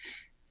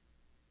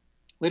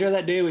 Later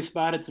that day, we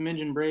spotted some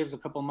Injun braves a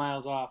couple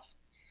miles off.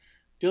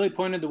 Dilly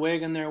pointed the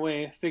wagon their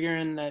way,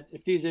 figuring that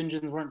if these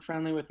Injuns weren't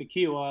friendly with the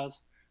Kiowas,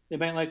 they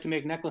might like to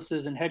make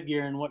necklaces and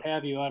headgear and what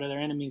have you out of their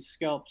enemies'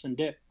 scalps and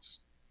dicks.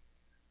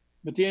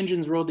 But the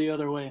Injuns rode the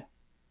other way.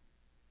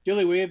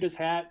 Dilly waved his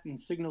hat and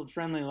signaled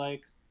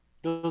friendly-like.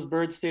 Those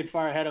birds stayed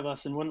far ahead of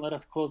us and wouldn't let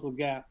us close the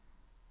gap.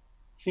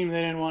 Seemed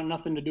they didn't want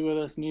nothing to do with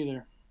us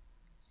neither.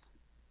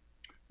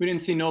 We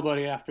didn't see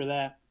nobody after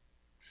that.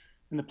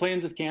 And the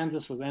plains of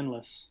Kansas was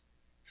endless.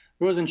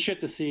 There wasn't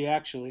shit to see,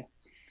 actually.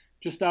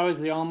 Just always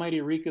the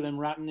almighty reek of them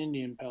rotten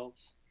Indian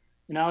pelts.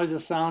 And always the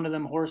sound of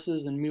them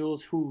horses' and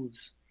mules'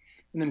 hooves.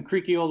 And them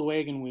creaky old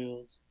wagon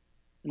wheels.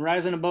 And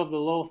rising above the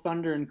low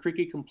thunder and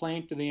creaky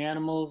complaint of the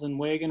animals and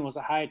wagon was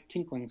a high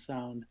tinkling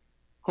sound.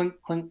 Clink,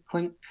 clink,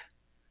 clink.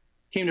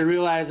 Came to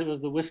realize it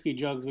was the whiskey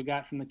jugs we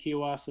got from the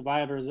Kiowa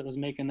survivors that was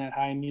making that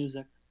high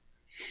music.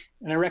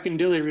 And I reckon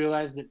Dilly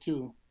realized it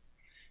too.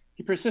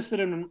 He persisted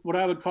in what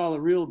I would call a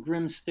real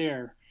grim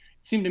stare.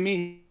 It seemed to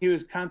me he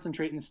was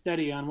concentrating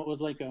steady on what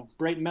was like a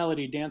bright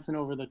melody dancing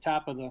over the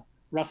top of the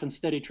rough and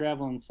steady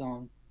traveling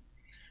song.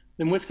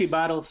 Them whiskey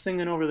bottles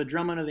singing over the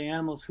drumming of the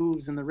animals'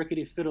 hooves and the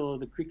rickety fiddle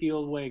of the creaky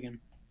old wagon.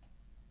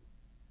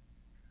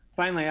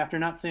 Finally, after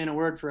not saying a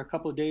word for a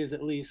couple of days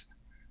at least,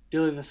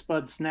 Dilly the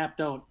Spud snapped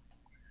out,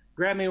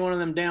 "Grab me one of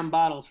them damn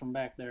bottles from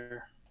back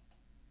there."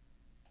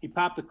 He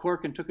popped the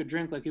cork and took a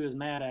drink like he was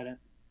mad at it.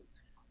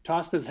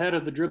 Tossed his head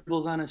of the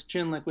dribbles on his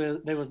chin like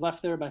they was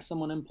left there by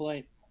someone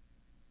impolite.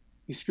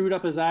 He screwed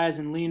up his eyes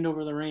and leaned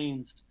over the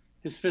reins,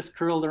 his fist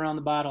curled around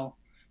the bottle,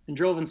 and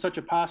drove in such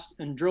a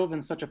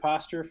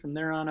posture from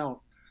there on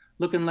out,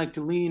 looking like to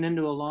lean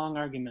into a long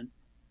argument.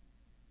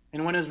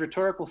 And when his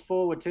rhetorical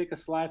foe would take a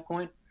sly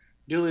point,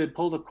 Dilly would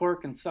pull the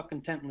cork and suck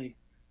intently,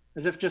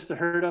 as if just to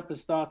herd up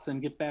his thoughts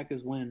and get back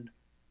his wind.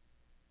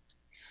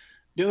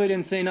 Dilly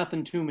didn't say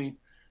nothing to me,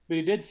 but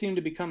he did seem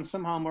to become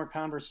somehow more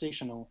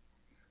conversational.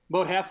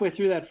 About halfway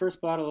through that first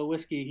bottle of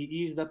whiskey, he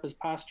eased up his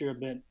posture a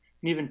bit and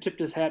even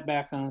tipped his hat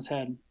back on his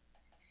head.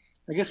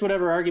 I guess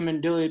whatever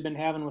argument Dilly had been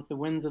having with the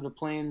winds of the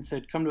plains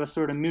had come to a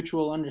sort of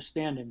mutual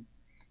understanding.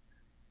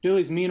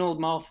 Dilly's mean old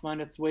mouth found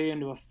its way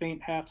into a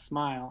faint half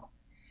smile.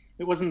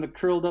 It wasn't the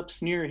curled up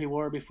sneer he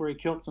wore before he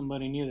killed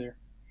somebody, neither.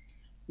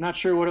 Not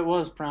sure what it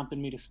was prompted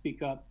me to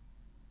speak up.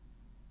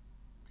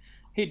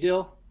 "Hey,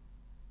 Dill,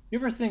 you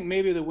ever think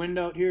maybe the wind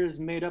out here is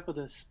made up of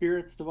the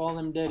spirits of all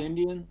them dead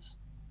Indians?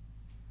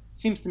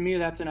 Seems to me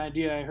that's an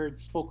idea I heard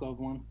spoke of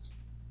once.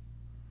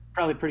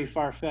 Probably pretty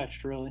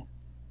far-fetched, really."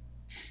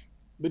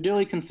 But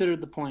Dilly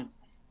considered the point.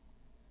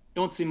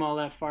 "Don't seem all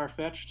that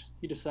far-fetched,"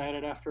 he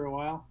decided after a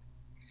while.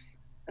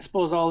 "I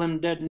suppose all them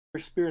dead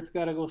spirits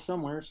gotta go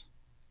somewheres.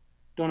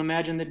 Don't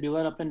imagine they'd be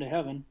let up into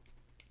heaven."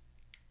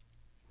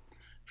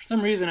 For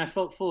some reason, I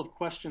felt full of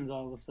questions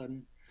all of a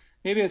sudden.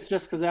 Maybe it's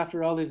just because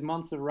after all these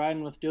months of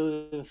riding with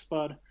Dilly the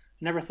Spud, I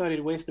never thought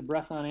he'd waste a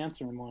breath on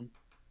answering one.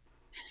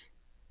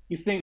 "You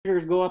think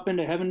niggers go up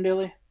into heaven,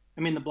 Dilly?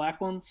 I mean the black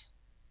ones?"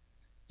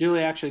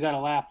 Dilly actually got a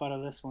laugh out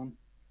of this one.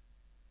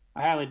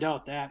 "I highly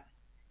doubt that.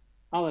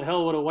 How the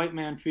hell would a white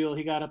man feel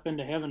he got up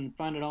into heaven and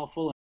find it all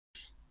full of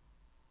niggers?"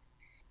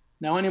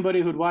 Now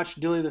anybody who'd watched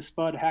Dilly the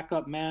Spud hack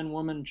up man,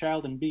 woman,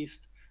 child, and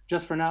beast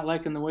just for not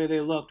liking the way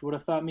they looked would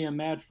have thought me a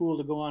mad fool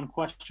to go on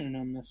questioning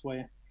them this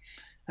way.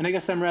 And I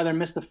guess I'm rather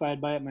mystified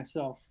by it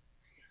myself.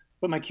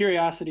 But my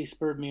curiosity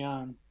spurred me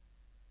on.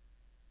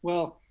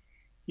 "Well,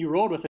 you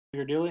rode with a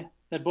nigger, Dilly.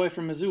 That boy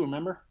from Mizzou,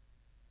 remember?"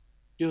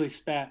 Dilly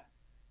spat.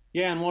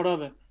 "Yeah, and what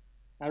of it?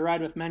 I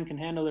ride with men can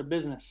handle their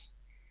business."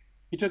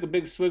 He took a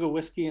big swig of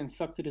whiskey and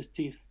sucked at his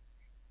teeth.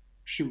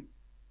 "Shoot.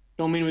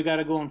 Don't mean we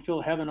gotta go and fill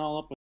heaven all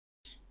up with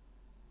niggers.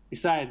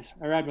 Besides,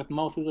 I ride with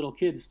mouthy little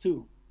kids,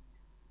 too."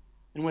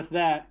 And with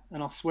that,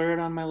 and I'll swear it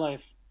on my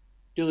life,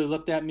 Dilly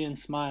looked at me and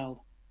smiled.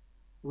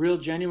 A real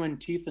genuine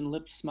teeth and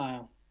lips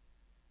smile.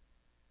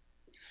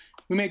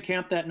 We made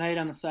camp that night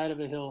on the side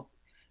of a hill.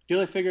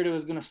 Dilly figured it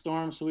was going to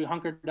storm, so we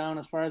hunkered down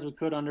as far as we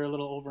could under a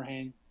little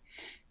overhang.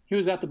 He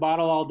was at the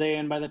bottle all day,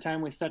 and by the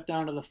time we sat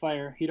down to the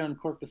fire, he'd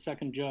uncorked the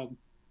second jug.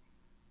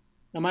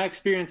 Now, my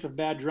experience with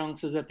bad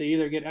drunks is that they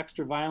either get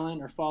extra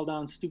violent or fall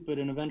down stupid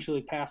and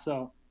eventually pass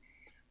out.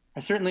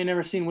 I certainly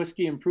never seen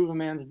whiskey improve a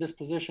man's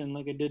disposition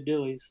like it did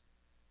Dilly's.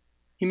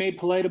 He made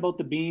polite about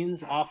the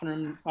beans,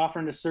 offering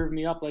to serve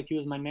me up like he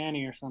was my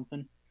nanny or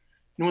something.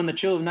 And when the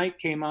chill of night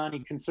came on,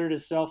 he'd concerned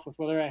himself with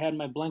whether I had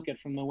my blanket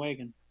from the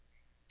wagon.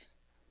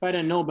 If I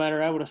didn't know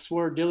better, I would have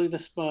swore Dilly the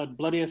Spud,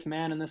 bloodiest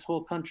man in this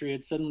whole country,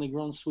 had suddenly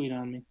grown sweet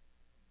on me.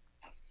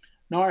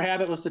 Now our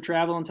habit was to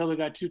travel until we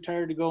got too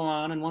tired to go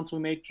on, and once we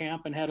made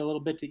camp and had a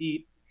little bit to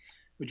eat,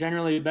 we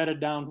generally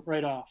bedded down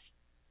right off.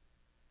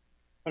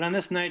 But on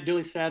this night,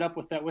 Dilly sat up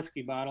with that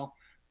whiskey bottle,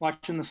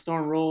 watching the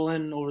storm roll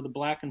in over the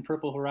black and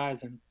purple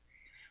horizon.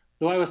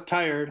 Though I was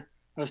tired,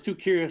 I was too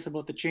curious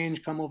about the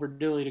change come over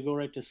Dilly to go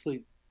right to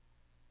sleep.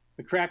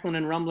 The crackling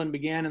and rumbling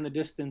began in the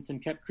distance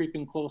and kept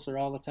creeping closer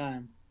all the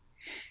time.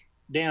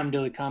 "Damn,"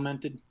 Dilly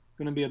commented,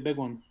 "gonna be a big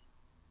one."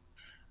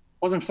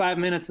 Wasn't 5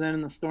 minutes then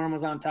and the storm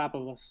was on top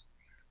of us.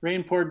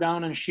 Rain poured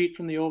down in a sheet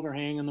from the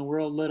overhang and the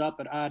world lit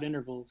up at odd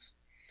intervals.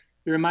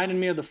 It reminded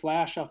me of the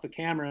flash off the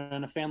camera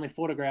in a family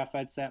photograph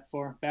I'd sat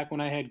for back when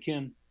I had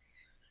kin.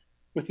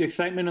 With the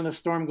excitement of the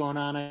storm going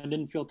on, I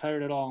didn't feel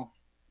tired at all.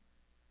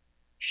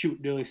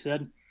 "Shoot," Dilly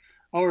said.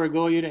 "Hour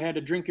ago you'd have had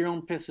to drink your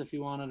own piss if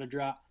you wanted a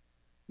drop.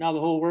 Now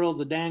the whole world's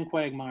a dang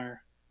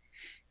quagmire."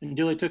 And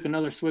Dilly took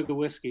another swig of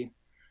whiskey,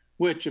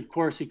 which, of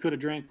course, he could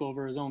have drank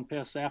over his own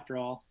piss after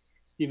all,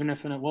 even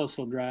if it was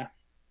so dry.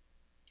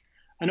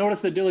 I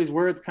noticed that Dilly's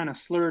words kind of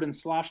slurred and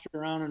sloshed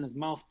around in his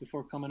mouth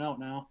before coming out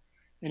now,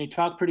 and he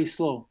talked pretty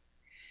slow.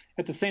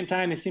 At the same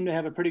time, he seemed to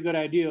have a pretty good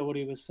idea of what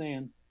he was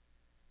saying.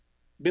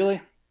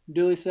 "Billy,"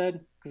 Dilly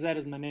said, because that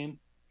is my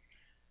name,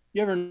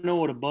 "you ever know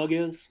what a bug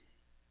is?"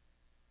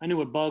 I knew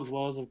what bugs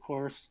was, of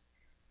course.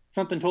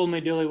 Something told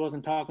me Dilly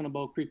wasn't talking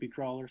about creepy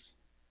crawlers.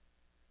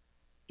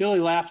 Dilly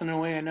laughed in a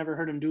way I never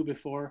heard him do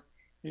before,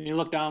 and he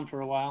looked down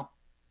for a while.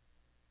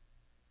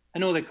 "I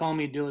know they call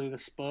me Dilly the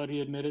Spud,"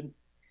 he admitted,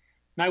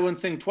 "and I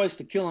wouldn't think twice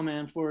to kill a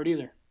man for it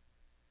either."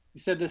 He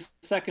said this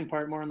second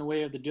part more in the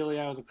way of the Dilly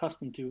I was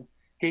accustomed to,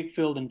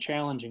 hate-filled and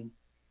challenging.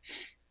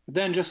 But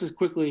then, just as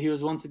quickly, he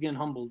was once again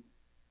humbled.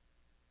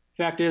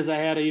 Fact is, I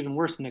had an even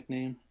worse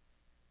nickname.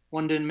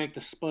 One didn't make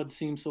the Spud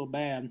seem so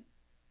bad.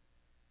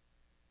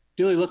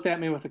 Dilly looked at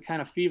me with a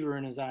kind of fever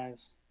in his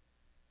eyes.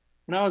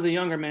 When I was a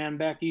younger man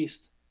back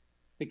east,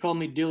 they called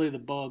me Dilly the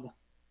Bug.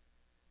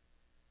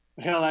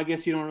 But hell, I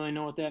guess you don't really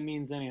know what that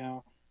means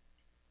anyhow.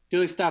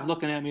 Dilly stopped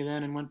looking at me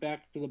then and went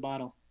back to the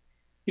bottle.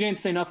 He didn't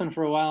say nothing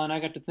for a while, and I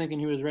got to thinking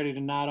he was ready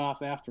to nod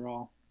off after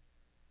all.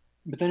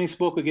 But then he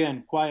spoke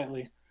again,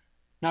 quietly,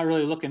 not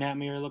really looking at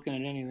me or looking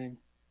at anything.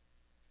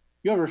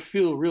 You ever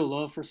feel real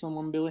love for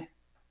someone, Billy?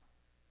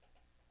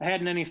 I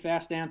hadn't any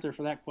fast answer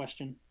for that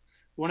question.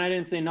 But when I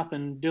didn't say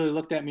nothing, Dilly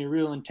looked at me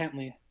real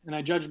intently, and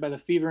I judged by the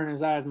fever in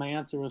his eyes my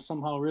answer was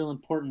somehow real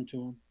important to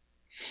him.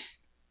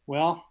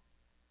 Well,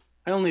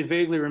 I only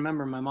vaguely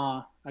remember my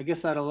ma. I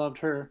guess I'd have loved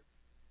her,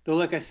 though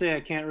like I say,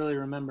 I can't really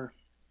remember.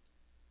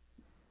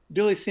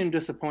 Dilly seemed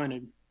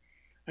disappointed.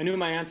 I knew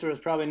my answer was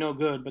probably no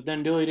good, but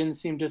then Dilly didn't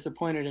seem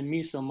disappointed in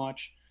me so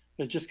much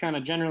as just kind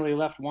of generally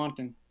left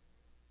wanting.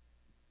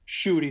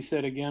 Shoot, he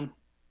said again.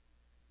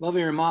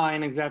 Loving your ma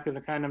ain't exactly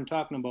the kind I'm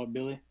talking about,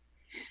 Billy.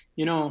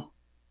 You know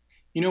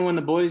when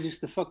the boys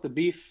used to fuck the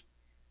beef?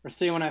 Or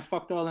say when I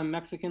fucked all them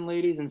Mexican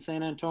ladies in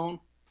San Antone?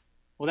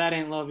 Well, that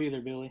ain't love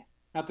either, Billy.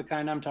 Not the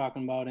kind I'm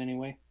talking about,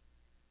 anyway.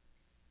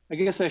 I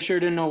guess I sure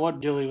didn't know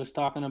what Dilly was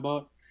talking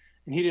about,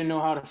 and he didn't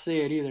know how to say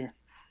it either.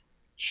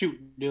 Shoot,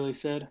 Dilly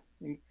said,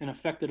 and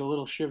affected a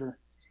little shiver.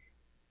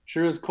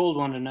 Sure is a cold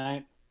one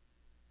tonight.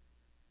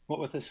 What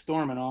with this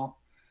storm and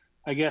all.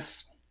 I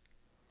guess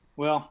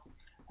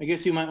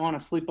you might want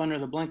to sleep under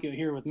the blanket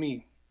here with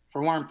me,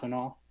 for warmth and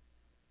all.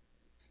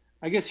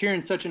 I guess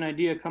hearing such an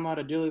idea come out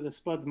of Dilly the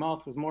Spud's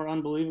mouth was more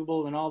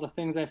unbelievable than all the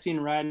things I seen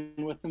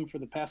riding with him for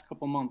the past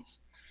couple months.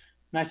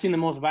 And I seen the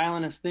most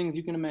violentest things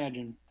you can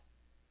imagine.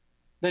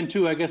 Then,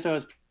 too, I guess I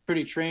was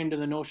pretty trained to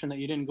the notion that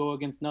you didn't go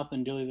against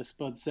nothing Dilly the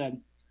Spud said,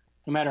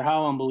 no matter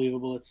how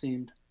unbelievable it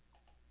seemed.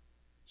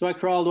 So I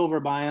crawled over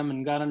by him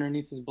and got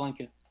underneath his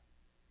blanket.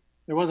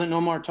 There wasn't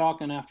no more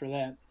talking after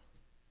that.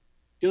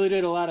 Dilly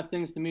did a lot of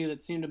things to me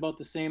that seemed about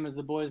the same as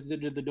the boys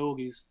did to the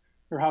Dogies,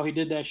 or how he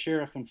did that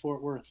sheriff in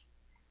Fort Worth.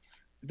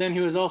 But then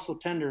he was also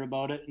tender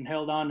about it and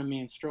held on to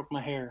me and stroked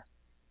my hair.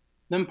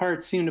 Them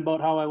parts seemed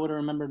about how I would have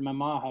remembered my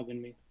ma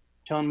hugging me,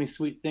 telling me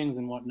sweet things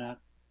and whatnot,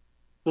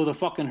 though the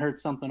fucking hurt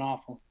something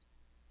awful.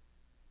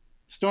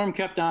 The storm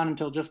kept on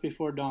until just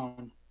before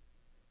dawn.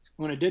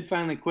 When it did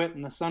finally quit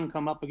and the sun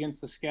come up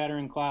against the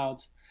scattering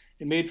clouds,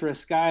 it made for a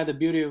sky the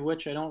beauty of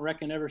which I don't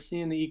reckon ever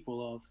seeing the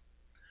equal of.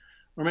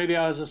 Or maybe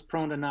I was just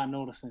prone to not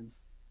noticing.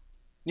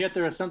 Yet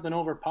there was something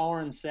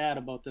overpowering sad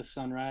about this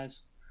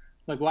sunrise.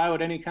 Like, why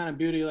would any kind of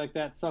beauty like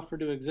that suffer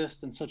to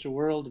exist in such a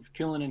world of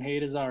killing and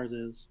hate as ours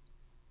is?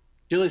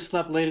 Dilly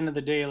slept late into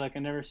the day like I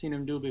never seen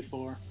him do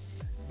before.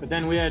 But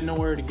then we had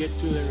nowhere to get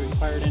to that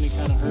required any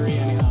kind of hurry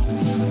anyhow.